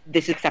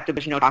 this is acceptable,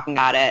 there's no talking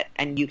about it,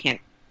 and you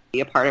can't be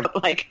a part of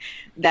it.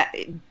 That,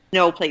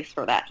 no place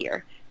for that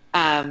here.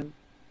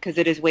 Because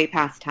it is way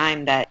past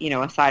time that,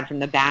 aside from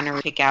the banner,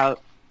 pick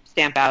out,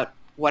 stamp out,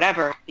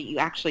 whatever, that you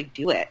actually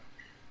do it.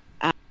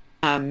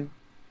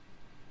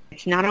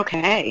 It's not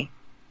okay.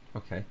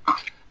 Okay.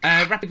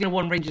 Rapid Vienna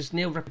 1, Rangers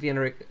 0. Rapid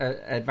Vienna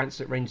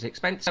advanced at Rangers'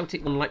 expense.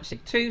 Celtic 1,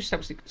 Leipzig 2.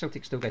 Celtic still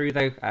go through,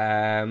 though.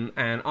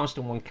 And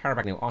Arsenal 1,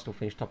 Karabakh 0. Arsenal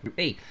finished top of Group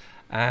E.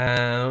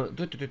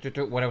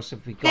 What else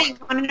have we got? Hey, you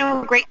want to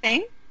know a great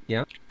thing?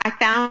 Yeah. I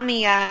found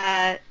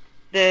the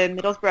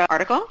Middlesbrough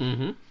article.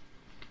 Mm-hmm.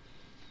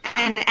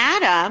 And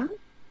Adam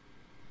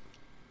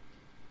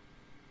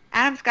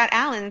Scott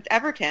Allen's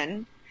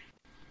Everton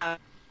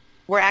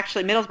were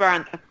actually Middlesbrough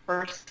on the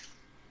first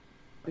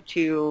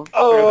to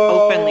sort of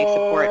openly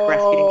support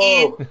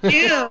breastfeeding in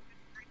June. I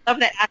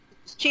love that Adam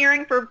was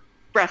cheering for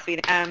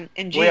breastfeeding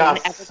in June. We are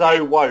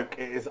so woke,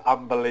 it is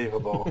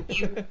unbelievable.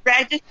 You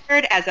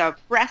registered as a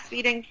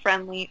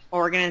breastfeeding-friendly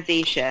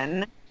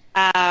organization.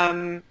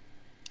 But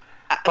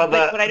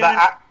what I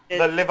don't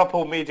the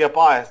Liverpool media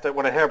bias don't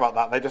want to hear about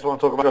that. They just want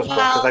to talk about Middlesbrough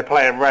because they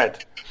play in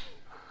red.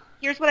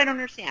 Here's what I don't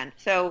understand.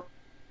 So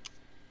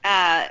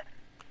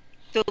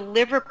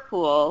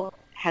Liverpool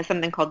has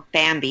something called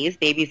BAMBIs,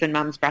 Babies and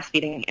Mums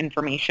Breastfeeding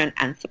Information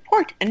and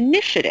Support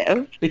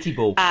Initiative. Bitty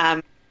ball.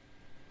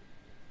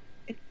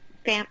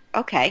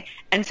 Okay.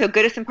 And so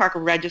Goodison Park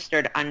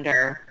registered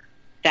under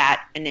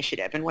that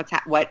initiative. And what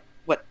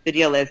the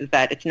deal is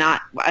that it's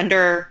not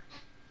under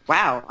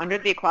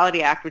the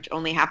Equality Act, which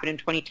only happened in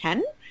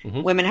 2010,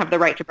 women have the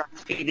right to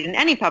breastfeed in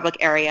any public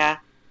area,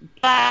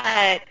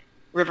 but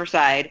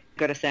Riverside,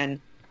 Goodison,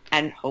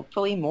 and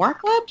hopefully more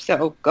clubs,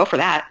 so go for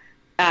that,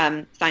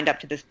 signed up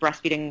to this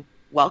breastfeeding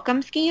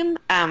welcome scheme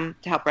to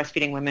help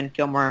breastfeeding women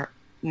feel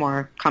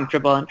more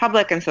comfortable in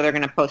public. And so they're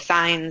going to post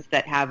signs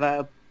that have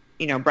a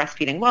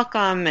breastfeeding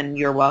welcome, and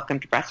you're welcome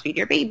to breastfeed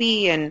your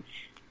baby, and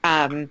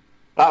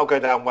that'll go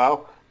down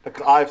well,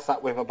 because I've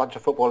sat with a bunch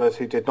of footballers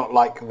who did not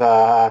like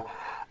the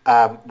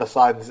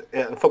signs,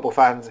 football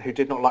fans who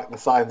did not like the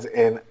signs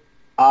in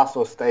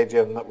Arsenal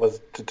Stadium that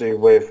was to do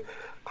with,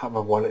 I can't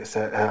remember what it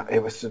said.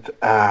 It was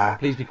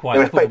please be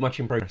quiet. Football much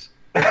in progress.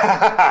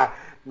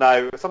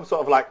 No, some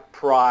sort of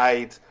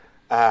pride,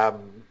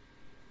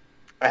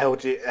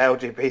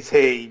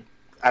 LGBT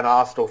and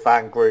Arsenal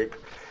fan group,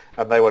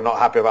 and they were not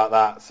happy about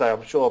that. So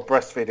I'm sure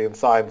breastfeeding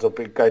signs will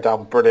go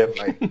down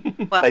brilliantly.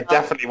 They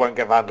definitely won't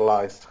get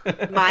vandalised.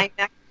 My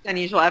next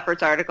Unusual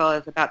Efforts article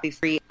is about these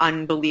three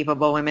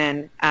unbelievable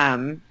women,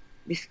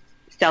 these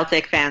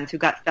Celtic fans who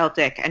got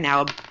Celtic, and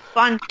now a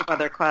bunch of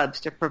other clubs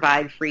to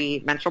provide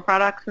free menstrual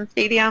products in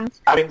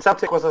stadiums. I mean,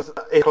 Celtic was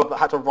a club that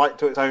had to write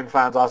to its own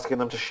fans asking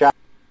them to share.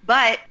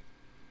 But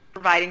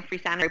providing free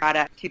sanitary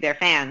products to their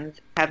fans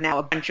have now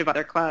a bunch of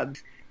other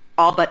clubs,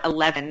 all but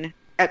 11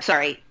 out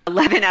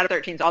of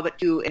 13, all but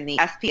 2 in the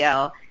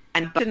SPL,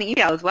 and in the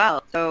EPL as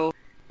well. So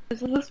is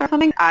this start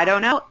something? I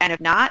don't know. And if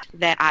not,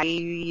 then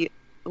I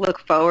look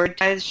forward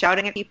to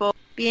shouting at people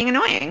being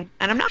annoying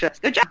and obnoxious.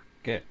 Good job.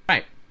 Good.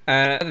 Right.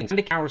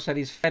 Andy Carroll said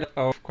he's fed up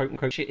of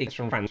quote-unquote shit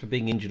from fans for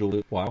being injured all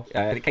the while.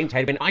 It came to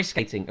head, been ice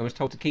skating and was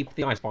told to keep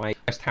the ice by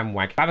West Ham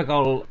wag.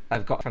 Babagol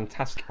have got a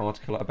fantastic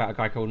article about a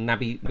guy called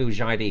Nabi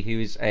Boujadi, who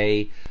is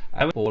a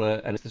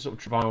baller, and it's the sort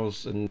of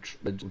trials and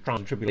trials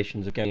and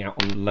tribulations of going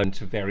out on loan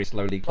to various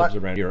low league clubs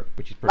around Europe,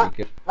 which is pretty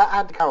good. That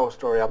Andy Carroll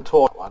story, I'm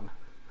torn on.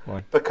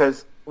 Why?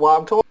 Because,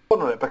 I'm torn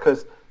on it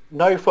because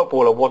no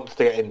footballer wants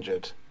to get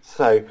injured.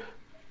 So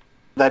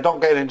they're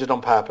not getting injured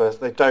on purpose.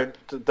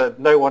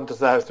 No one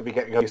deserves to be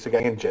getting used to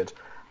getting injured.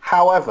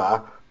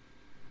 However,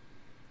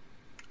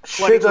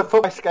 should a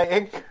football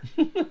skating?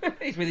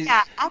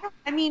 Yeah,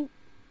 I mean,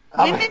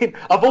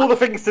 of all the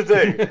things to do,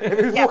 if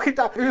he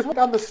was walking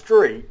down the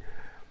street,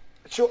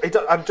 sure,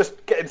 I'm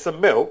just getting some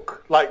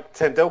milk, like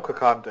Tendulkar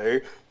can't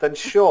do, then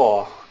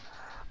sure,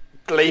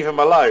 leave him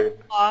alone.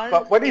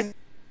 But when he's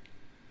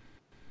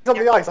on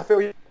the ice, I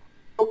feel you're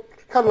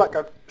kind of like,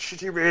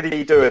 should you really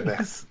be doing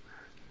this?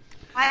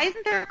 Why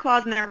isn't there a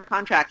clause in their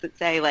contracts that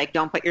say, like,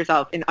 don't put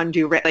yourself in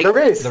undue risk? Like,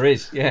 There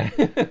is, yeah.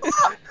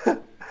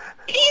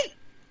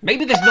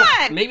 Maybe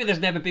there's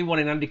never been one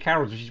in Andy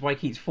Carroll's, which is why he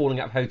keeps falling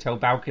out of hotel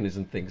balconies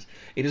and things.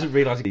 He doesn't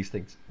realise these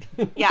things.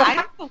 Yeah, I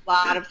have a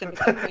lot of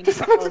sympathy.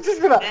 Just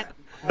be like,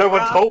 no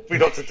one told me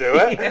not to do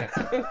it.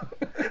 Yeah.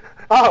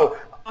 Oh,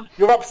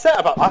 you're upset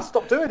about that?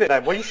 Stop doing it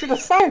then. Well, you should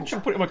have said.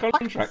 Should put it in my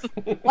contract.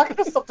 I could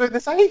have stopped doing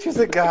this ages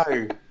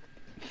ago.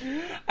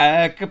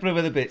 A couple of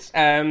other bits.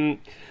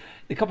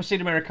 The Copa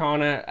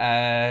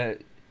Sudamericana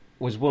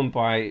was won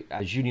by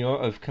Junior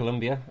of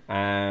Colombia.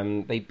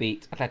 They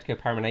beat Atletico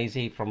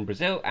Paranaense from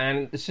Brazil.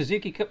 And the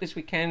Suzuki Cup this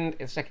weekend,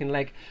 the second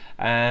leg,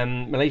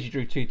 Malaysia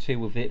drew 2-2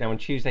 with Vietnam on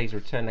Tuesday's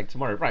return leg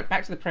tomorrow. Right,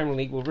 back to the Premier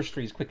League. We'll rush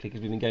through these quickly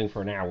because we've been going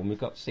for an hour and we've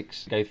got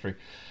 6 to go through.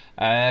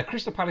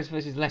 Crystal Palace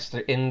versus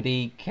Leicester in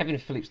the Kevin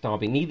Phillips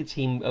derby. Neither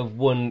team have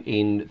won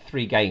in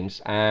 3 games.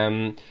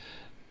 And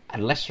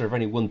Leicester have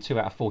only won 2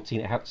 out of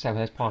 14 at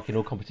Selhurst Park in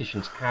all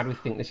competitions. How do we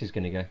think this is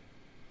going to go?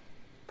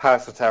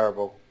 Palace are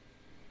terrible.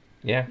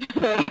 Yeah?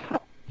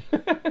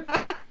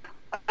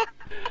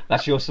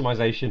 That's your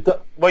summarisation.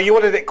 Well, you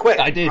wanted it quick.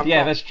 I did,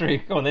 that's true.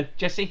 Go on then,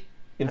 Jessie,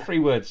 in 3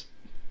 words.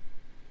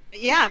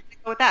 Yeah, I'm going to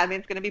go with that. I mean,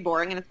 it's going to be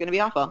boring and it's going to be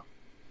awful.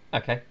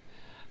 Okay.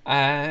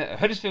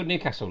 Huddersfield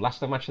Newcastle,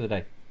 last match of the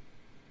day.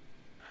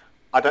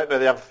 I don't know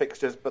the other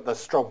fixtures, but there's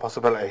strong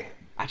possibility.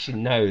 Actually,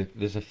 no,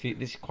 there's a few.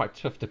 This is quite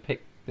tough to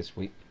pick this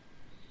week.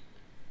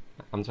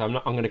 I'm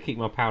going to keep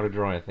my powder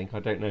dry, I think. I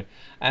don't know.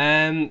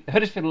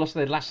 Huddersfield lost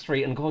their last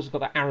 3, and of course, we've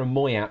got that Aaron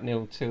Moy out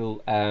now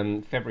till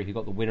February, who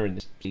got the winner in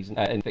this season,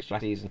 in fixture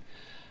last season.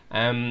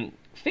 54%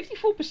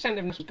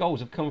 of Newcastle's goals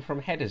have come from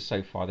headers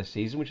so far this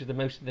season, which is the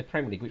most in the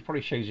Premier League, which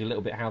probably shows you a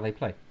little bit how they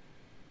play.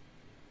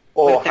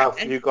 Or how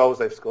few goals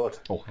they've scored.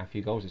 Or how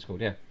few goals they've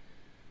scored, yeah.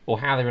 Or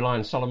how they rely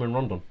on Solomon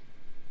Rondon.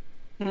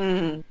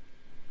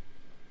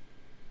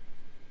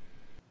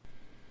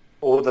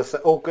 All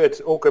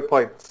good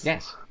points.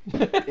 Yes.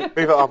 Move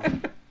it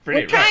on.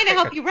 We're trying to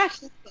help you rush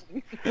this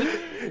thing.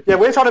 Yeah,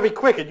 we're trying to be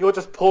quick, and you're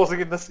just pausing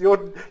in this. You're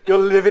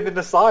living in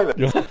the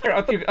silence.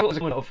 I think that was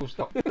a full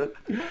stop.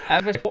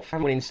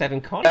 Watford winning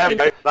 7. There we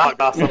go.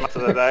 That's the match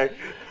of the day.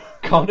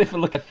 Cardiff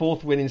will look at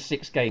 4th win in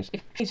 6 games.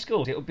 If he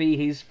scores, it'll be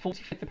his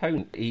 45th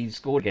opponent he's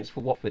scored against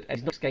for Watford, and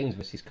he's not 6 games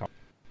versus Cardiff.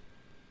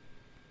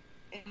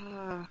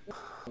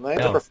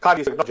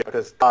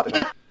 Because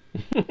Cardiff.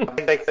 I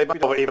mean, they might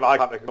be, even I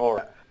can't ignore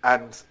it.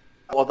 And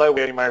although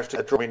we only managed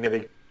to draw, we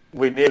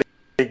nearly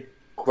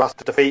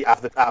grasped a defeat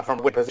from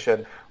a win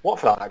position.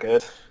 Watford aren't that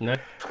good. No.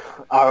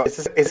 Oh,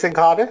 is it in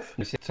Cardiff?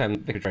 It's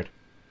Vicarage Road.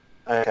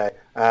 Okay.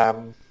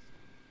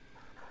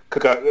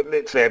 Could go.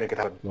 Literally, anything could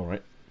happen. All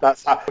right.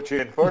 That's what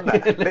you're in for,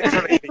 isn't it?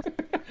 Literally.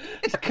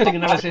 It's a cutting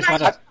analysis. I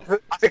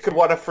think it could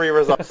won a 3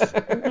 results.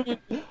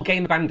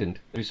 Game abandoned.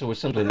 We saw with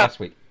Sunderland last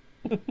week.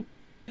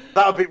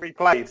 That'll be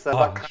replayed. So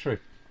that's true.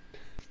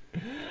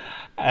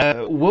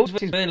 Wolves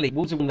versus Burnley.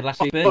 Wolves have won the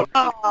last 2 Burnley.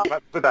 Match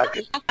of the day.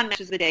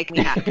 Match of the day can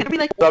we have? Can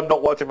we I'm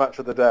not watching match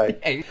of the day.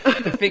 Hey,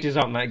 the fixtures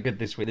aren't that good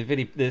this week.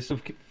 The sort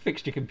of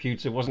fixture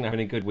computer wasn't having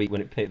a good week when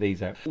it picked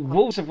these out.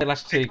 Wolves have won the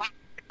last 2.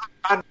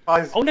 And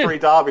 3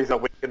 derbies a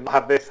week and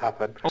have this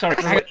happen. Sorry.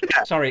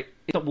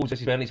 It's not Wolves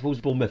versus Burnley. It's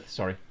Wolves Bournemouth.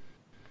 Sorry.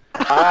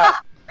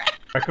 I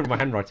couldn't my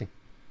handwriting.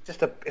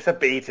 It's a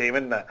B team,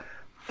 isn't it?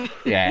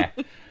 Yeah.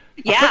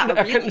 Yeah,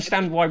 I couldn't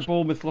understand why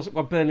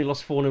Burnley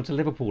lost 4-0 to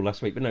Liverpool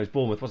last week, but no, it was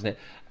Bournemouth, wasn't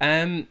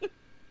it?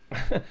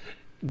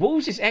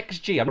 Wolves'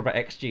 XG, I'm not about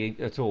XG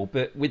at all,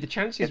 but with the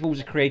chances Wolves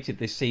have created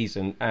this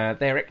season,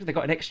 they've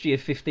got an XG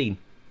of 15.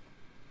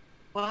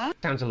 What?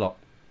 Sounds a lot.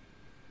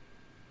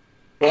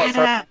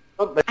 Adam,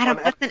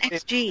 what's an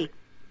XG?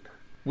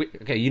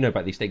 Okay, you know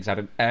about these things,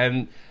 Adam.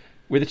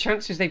 With the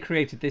chances they've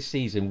created this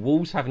season,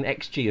 Wolves have an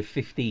XG of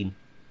 15.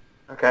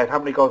 Okay, and how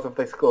many goals have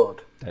they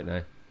scored? Don't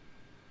know.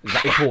 Is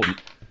that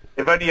important?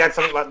 If only you had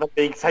something like the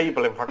league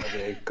table in front of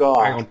you.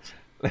 God. Hang on.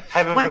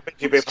 Heaven forbid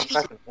you be a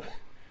professional.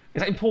 Is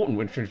that important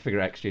when trying to figure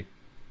out XG?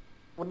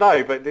 Well,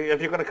 no, but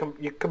if you're going to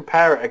you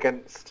compare it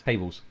against...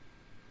 Tables.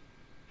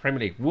 Premier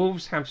League.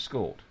 Wolves have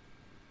scored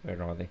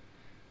Where are they?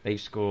 They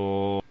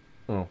score.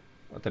 Oh,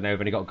 I don't know. They've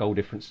only got a goal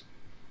difference.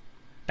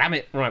 Damn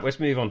it! Right, let's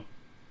move on.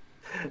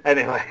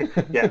 Anyway,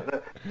 yeah,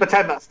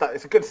 pretend that stat.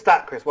 It's a good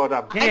stat, Chris. Well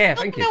done. Yeah,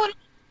 thank you. I don't know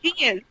what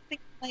it is.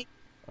 It's like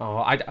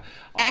Oh,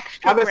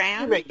 extra I'm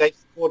round. assuming they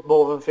scored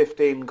more than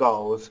 15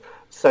 goals,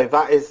 so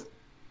that is.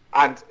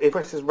 And if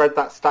Chris has read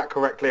that stat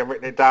correctly and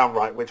written it down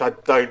right, which I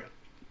don't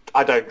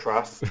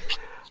trust,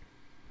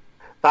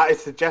 that is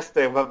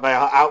suggesting that they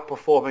are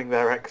outperforming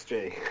their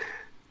XG.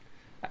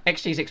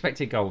 XG's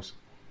expected goals.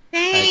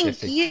 Thank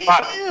Jesse. you.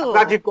 But I'm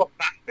glad you've got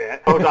that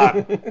bit. Hold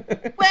on.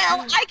 Well,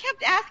 I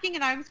kept asking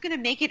and I was going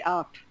to make it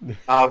up.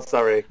 Oh,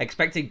 sorry.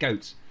 Expected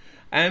goats.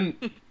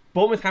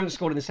 Bournemouth haven't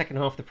scored in the second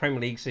half of the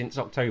Premier League since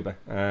October.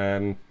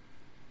 I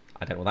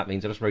don't know what that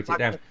means. I just wrote it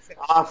down. It's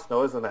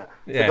Arsenal, isn't it?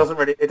 So Yeah. it doesn't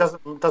really. It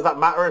doesn't. Does that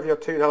matter if you're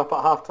 2-0 up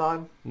at half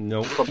time?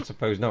 No, I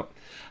suppose not.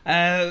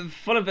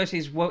 Fulham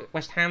versus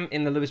West Ham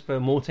in the Lewis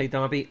Morte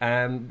derby.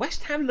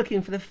 West Ham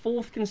looking for the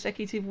 4th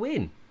consecutive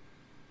win.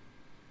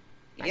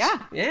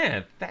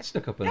 Yeah, that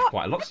stuck up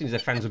quite a lot since their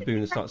fans were booing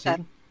at the start of the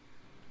season.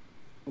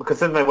 Because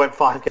then they went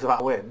 5 games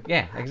without a win.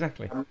 Yeah,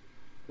 exactly.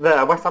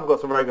 Yeah, West Ham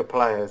got some very good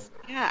players.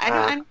 Yeah,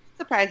 I'm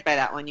surprised by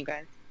that one, you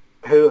guys.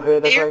 Who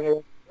are they playing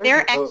against?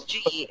 Their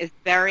XG is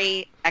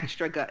very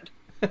extra good.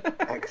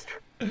 Extra.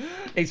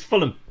 It's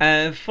Fulham.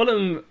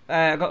 Fulham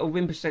got a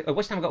win percent.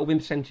 West Ham got a win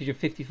percentage of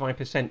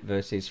 55%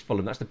 versus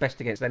Fulham. That's the best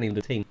against any of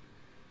the team.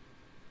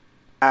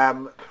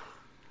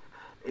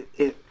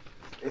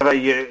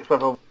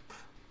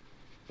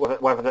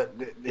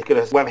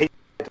 Whether he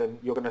and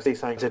you're going to see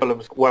something to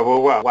Fulham's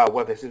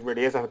whether this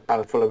really is a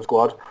kind of Fulham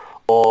squad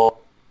or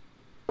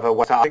whether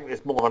West Ham. I think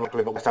it's more than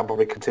likely that West Ham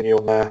probably continue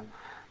on their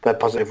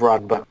positive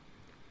run, but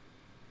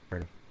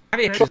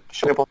Have you I don't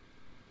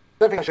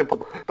think I should, but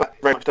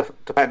very much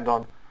depend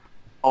on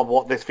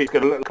what this feat's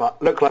going to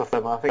look like for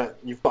them. I think that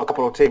you've got a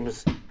couple of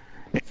teams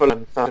in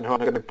Fulham who are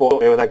going to be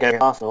bought with their game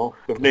at Arsenal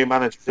with new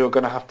managers who are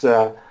going to have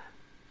to.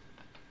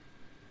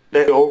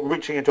 They're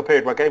reaching into a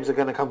period where games are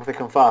going to come thick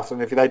and fast, and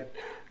if they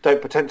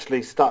don't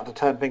potentially start to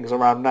turn things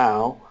around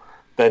now,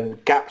 then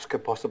gaps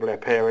could possibly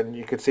appear, and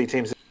you could see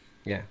teams.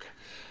 Yeah.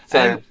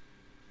 So,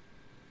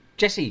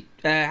 Jesse,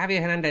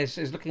 Javier Hernandez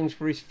is looking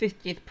for his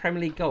 50th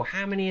Premier League goal.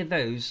 How many of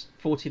those,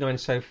 49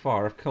 so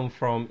far, have come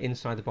from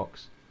inside the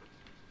box?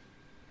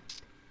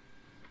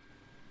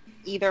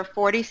 Either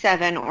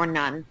 47 or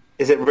none.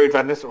 is it Ruud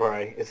van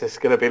Nistelrooy? Is this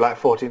going to be like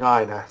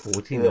 49?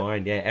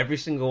 49, yeah. Every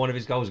single one of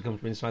his goals have come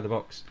from inside the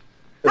box.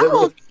 How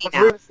old is he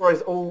now? Ruud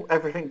Nistelrooy's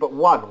everything but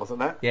one,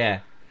 wasn't it? Yeah.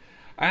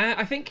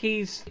 I think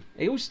he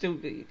was still,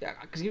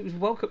 because it was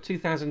World Cup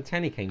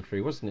 2010 he came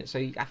through, wasn't it? So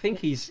I think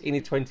he's in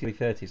his 20s,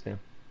 30s now.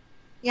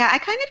 Yeah, I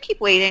kind of keep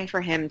waiting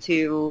for him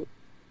to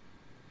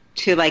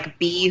like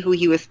be who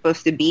he was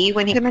supposed to be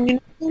when he came in.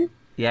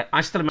 Yeah,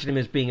 I still imagine him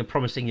as being a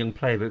promising young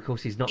player, but of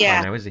course he's not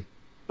Yeah. by now, is he?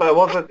 But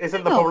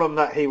isn't the problem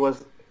that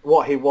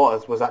what he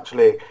was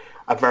actually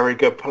a very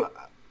good player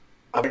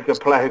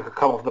who could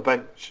come off the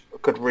bench,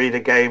 could read a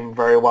game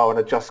very well and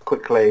adjust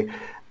quickly,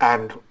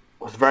 and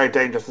was very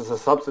dangerous as a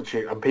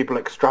substitute, and people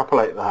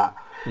extrapolate that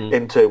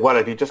into, well,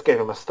 if you just gave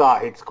him a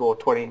start, he'd score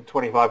 20,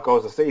 25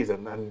 goals a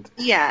season, and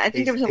Yeah, I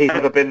think there was he's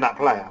never been that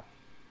player.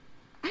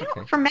 I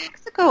don't. For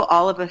Mexico,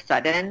 all of a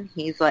sudden,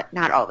 he's like,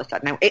 not all of a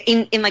sudden,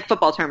 in like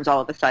football terms,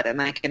 all of a sudden,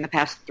 like in the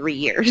past 3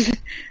 years,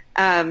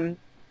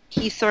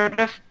 he sort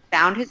of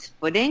found his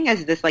footing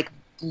as this like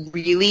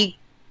really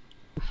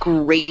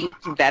great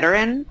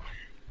veteran,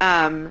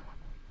 and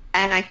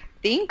I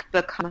think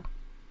become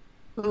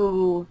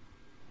who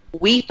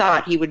we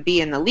thought he would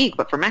be in the league,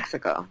 but for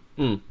Mexico.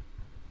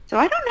 So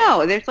I don't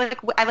know. There's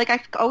I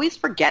always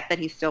forget that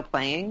he's still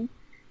playing,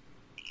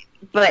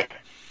 but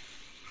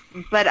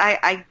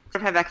I sort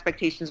of have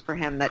expectations for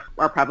him that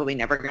are probably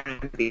never going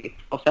to be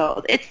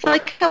fulfilled. It's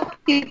like how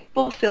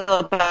people feel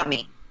about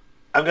me.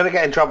 I'm going to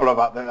get in trouble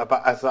about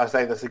as I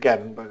say this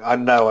again, but I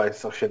know I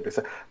still should be.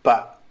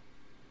 But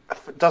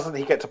doesn't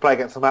he get to play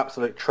against some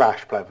absolute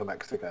trash playing for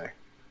Mexico?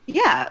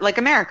 Yeah, like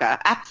America,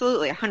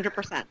 absolutely,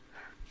 100%.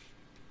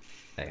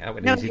 Hey, that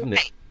went No, easy, didn't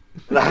it?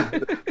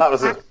 that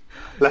was a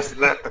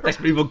Let's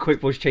move on quick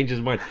before he changes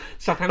his mind. not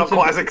Southampton.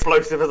 quite as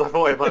explosive as I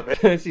thought it might be.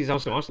 This is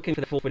also. I was looking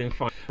for the 4th winning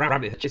fight.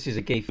 Rabbit. This is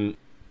a game from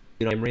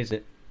Emery, isn't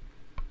it?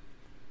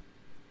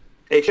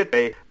 It should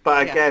be,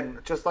 but Yeah. again,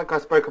 just like I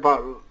spoke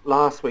about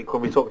last week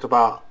when we talked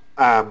about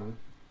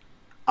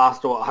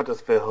Arsenal at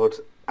Huddersfield,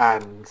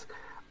 and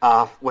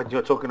when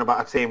you're talking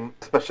about a team,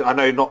 especially, I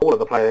know not all of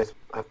the players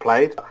have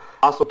played.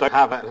 Arsenal don't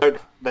have it.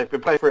 They've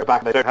been playing through it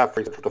back. And they don't have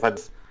free central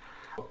defence.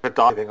 They're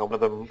diving on one of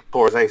them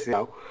tore his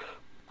ACL.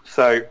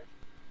 So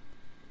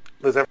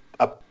there's a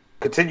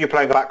continue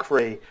playing the back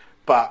three,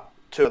 but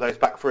 2 of those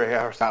back three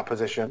are out of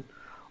position,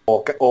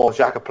 or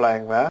Xhaka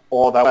playing there,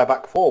 or they'll play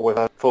back 4 with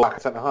a full back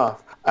at centre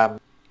half.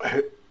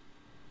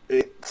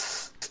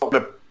 There's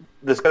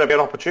going to be an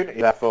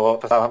opportunity there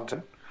for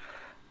Southampton.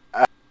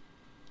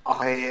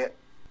 I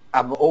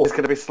am always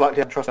going to be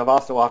slightly untrusting of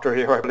Arsenal after a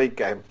Europa League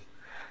game.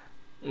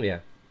 Yeah.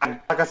 And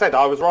like I said,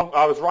 I was wrong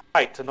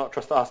right to not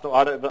trust Arsenal.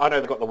 I know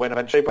they got the win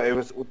eventually, but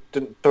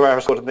didn't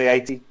Torreira scored in the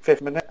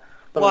 85th minute?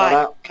 Something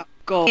like that.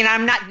 Goal. And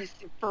I'm not just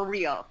for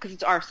real because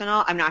it's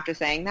Arsenal. I'm not just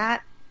saying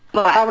that.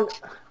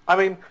 But I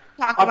mean,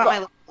 talk about my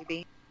little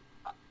baby.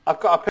 I've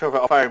got a picture of it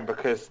on my phone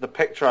because the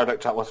picture I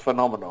looked at was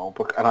phenomenal,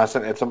 and I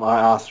sent it to my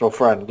Arsenal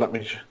friend. Let me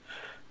just...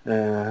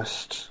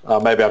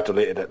 maybe I've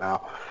deleted it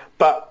now.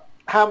 But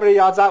how many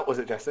yards out was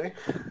it, Jessie?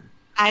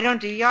 I don't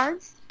do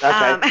yards.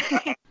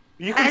 Okay.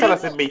 You can tell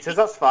us in meters,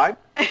 that's fine.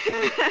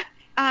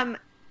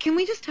 Can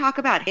we just talk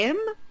about him?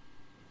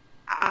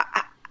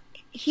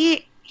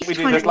 We did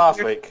this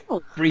last week.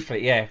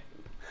 Briefly, yeah.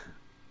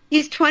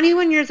 He's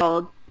 21 years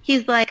old.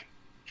 He's like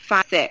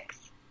 5'6".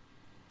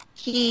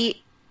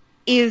 He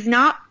is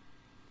not...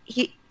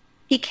 He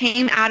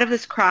came out of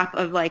this crop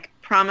of like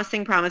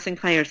promising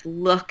players.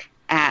 Look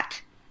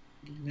at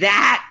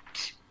that.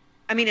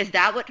 I mean, is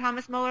that what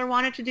Thomas Muller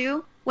wanted to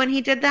do when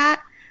he did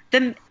that?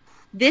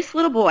 This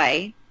little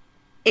boy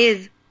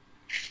is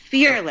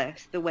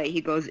fearless the way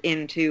he goes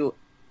into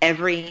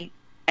every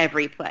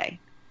play.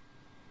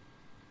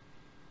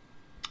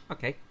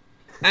 Okay.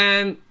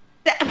 I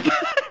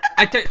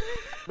don't...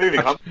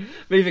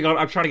 Moving on.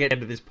 I'm trying to get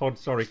into this pod,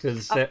 sorry,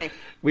 because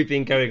we've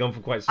been going on for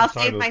quite some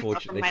time,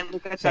 unfortunately. I'll save myself from my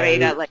Lucas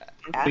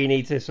Torreira. We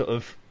need to sort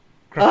of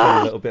crack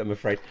on a little bit, I'm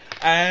afraid.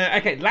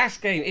 Okay,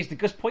 last game is the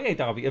Gus Poyet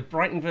derby of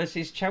Brighton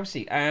versus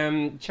Chelsea.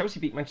 Chelsea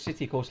beat Manchester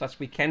City, of course, last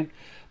weekend.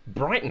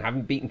 Brighton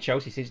haven't beaten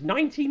Chelsea since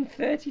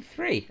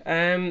 1933.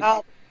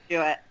 I'll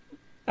do it.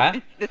 Huh?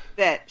 This is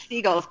it.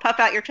 Seagulls, puff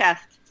out your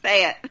chest.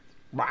 Say it.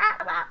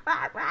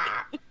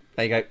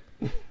 There you go.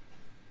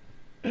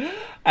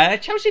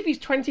 Chelsea have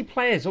used 20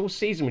 players all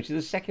season, which is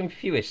the second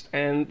fewest,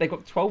 and they've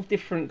got 12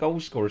 different goal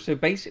scorers. So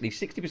basically,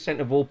 60%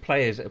 of all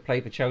players that have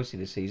played for Chelsea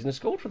this season have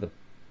scored for them.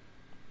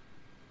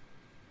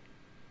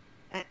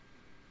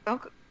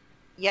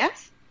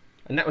 Yes?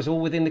 And that was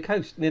all within the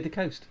coast, near the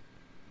coast.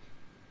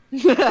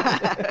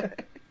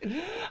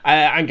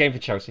 I'm going for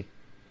Chelsea.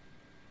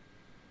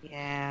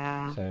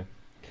 Yeah. So,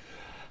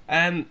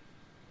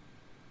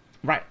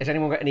 right. Has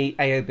anyone got any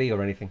AOB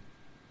or anything?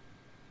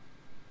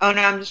 Oh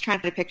no, I'm just trying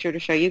to get a picture to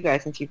show you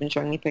guys since you've been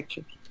showing me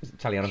pictures. Is it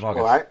Taliana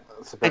Vargas? All right.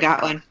 I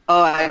got one.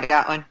 Oh, I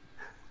got one.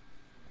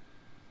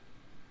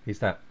 Who's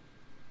that?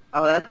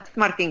 Oh, that's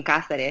Martin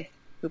Cáceres,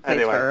 who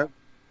plays for...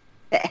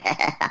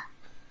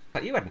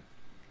 But you hadn't.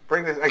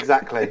 Bring this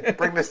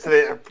to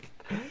the...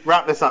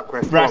 Wrap this up,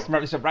 Chris. Wrap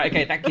this up. Right,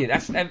 okay, thank you.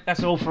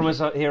 That's all from us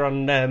here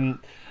on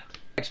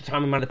Extra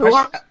Time on Man of the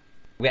Post.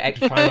 We're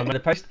Extra Time on Man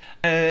of the Post.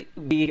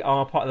 We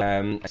are part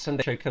of a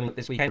Sunday show coming up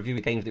this weekend, review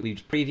the games that we've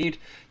just previewed.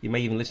 You may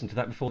even listen to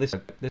that before this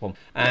one.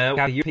 We have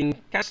a European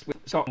cast with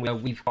Scott, where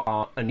we've got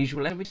our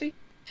unusual legacy.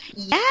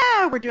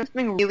 Yeah, we're doing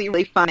something really,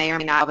 really fun. May or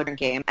may not have a different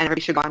game, and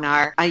everybody should go on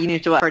our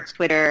unusual efforts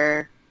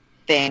Twitter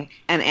thing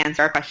and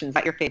answer our questions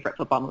about your favorite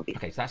football movies.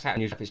 Okay, so that's how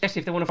unusual is.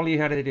 Jesse, if they want to follow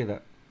you, how do they do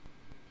that?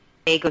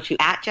 They go to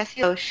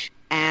 @JessieOsh,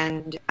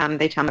 and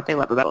they tell me what they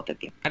love about both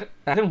of you. I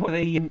don't know what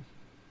they...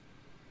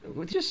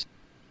 just...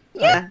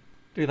 Yeah.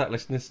 Do that,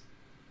 listeners.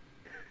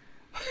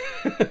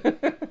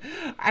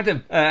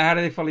 Adam, how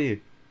do they follow you?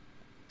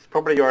 It's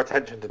probably your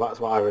attention to that's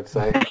what I would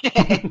say.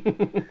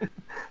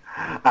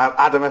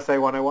 Adam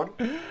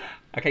SA101.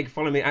 Okay, you can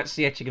follow me at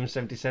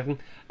CHigham77,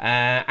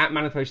 at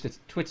Man of the Post,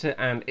 Twitter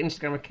and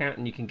Instagram account,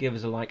 and you can give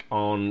us a like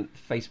on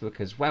Facebook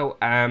as well.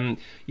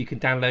 You can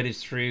download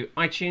us through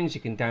iTunes,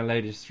 you can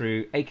download us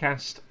through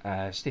Acast,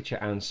 Stitcher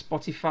and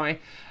Spotify.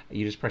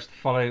 You just press the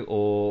follow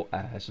or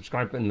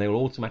subscribe button, they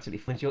will automatically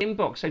fall into your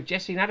inbox. So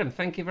Jesse and Adam,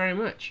 thank you very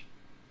much.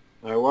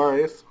 No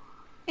worries.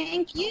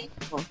 Thank you.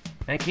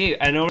 Thank you,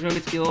 and always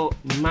remember to be your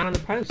Man on the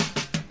Post.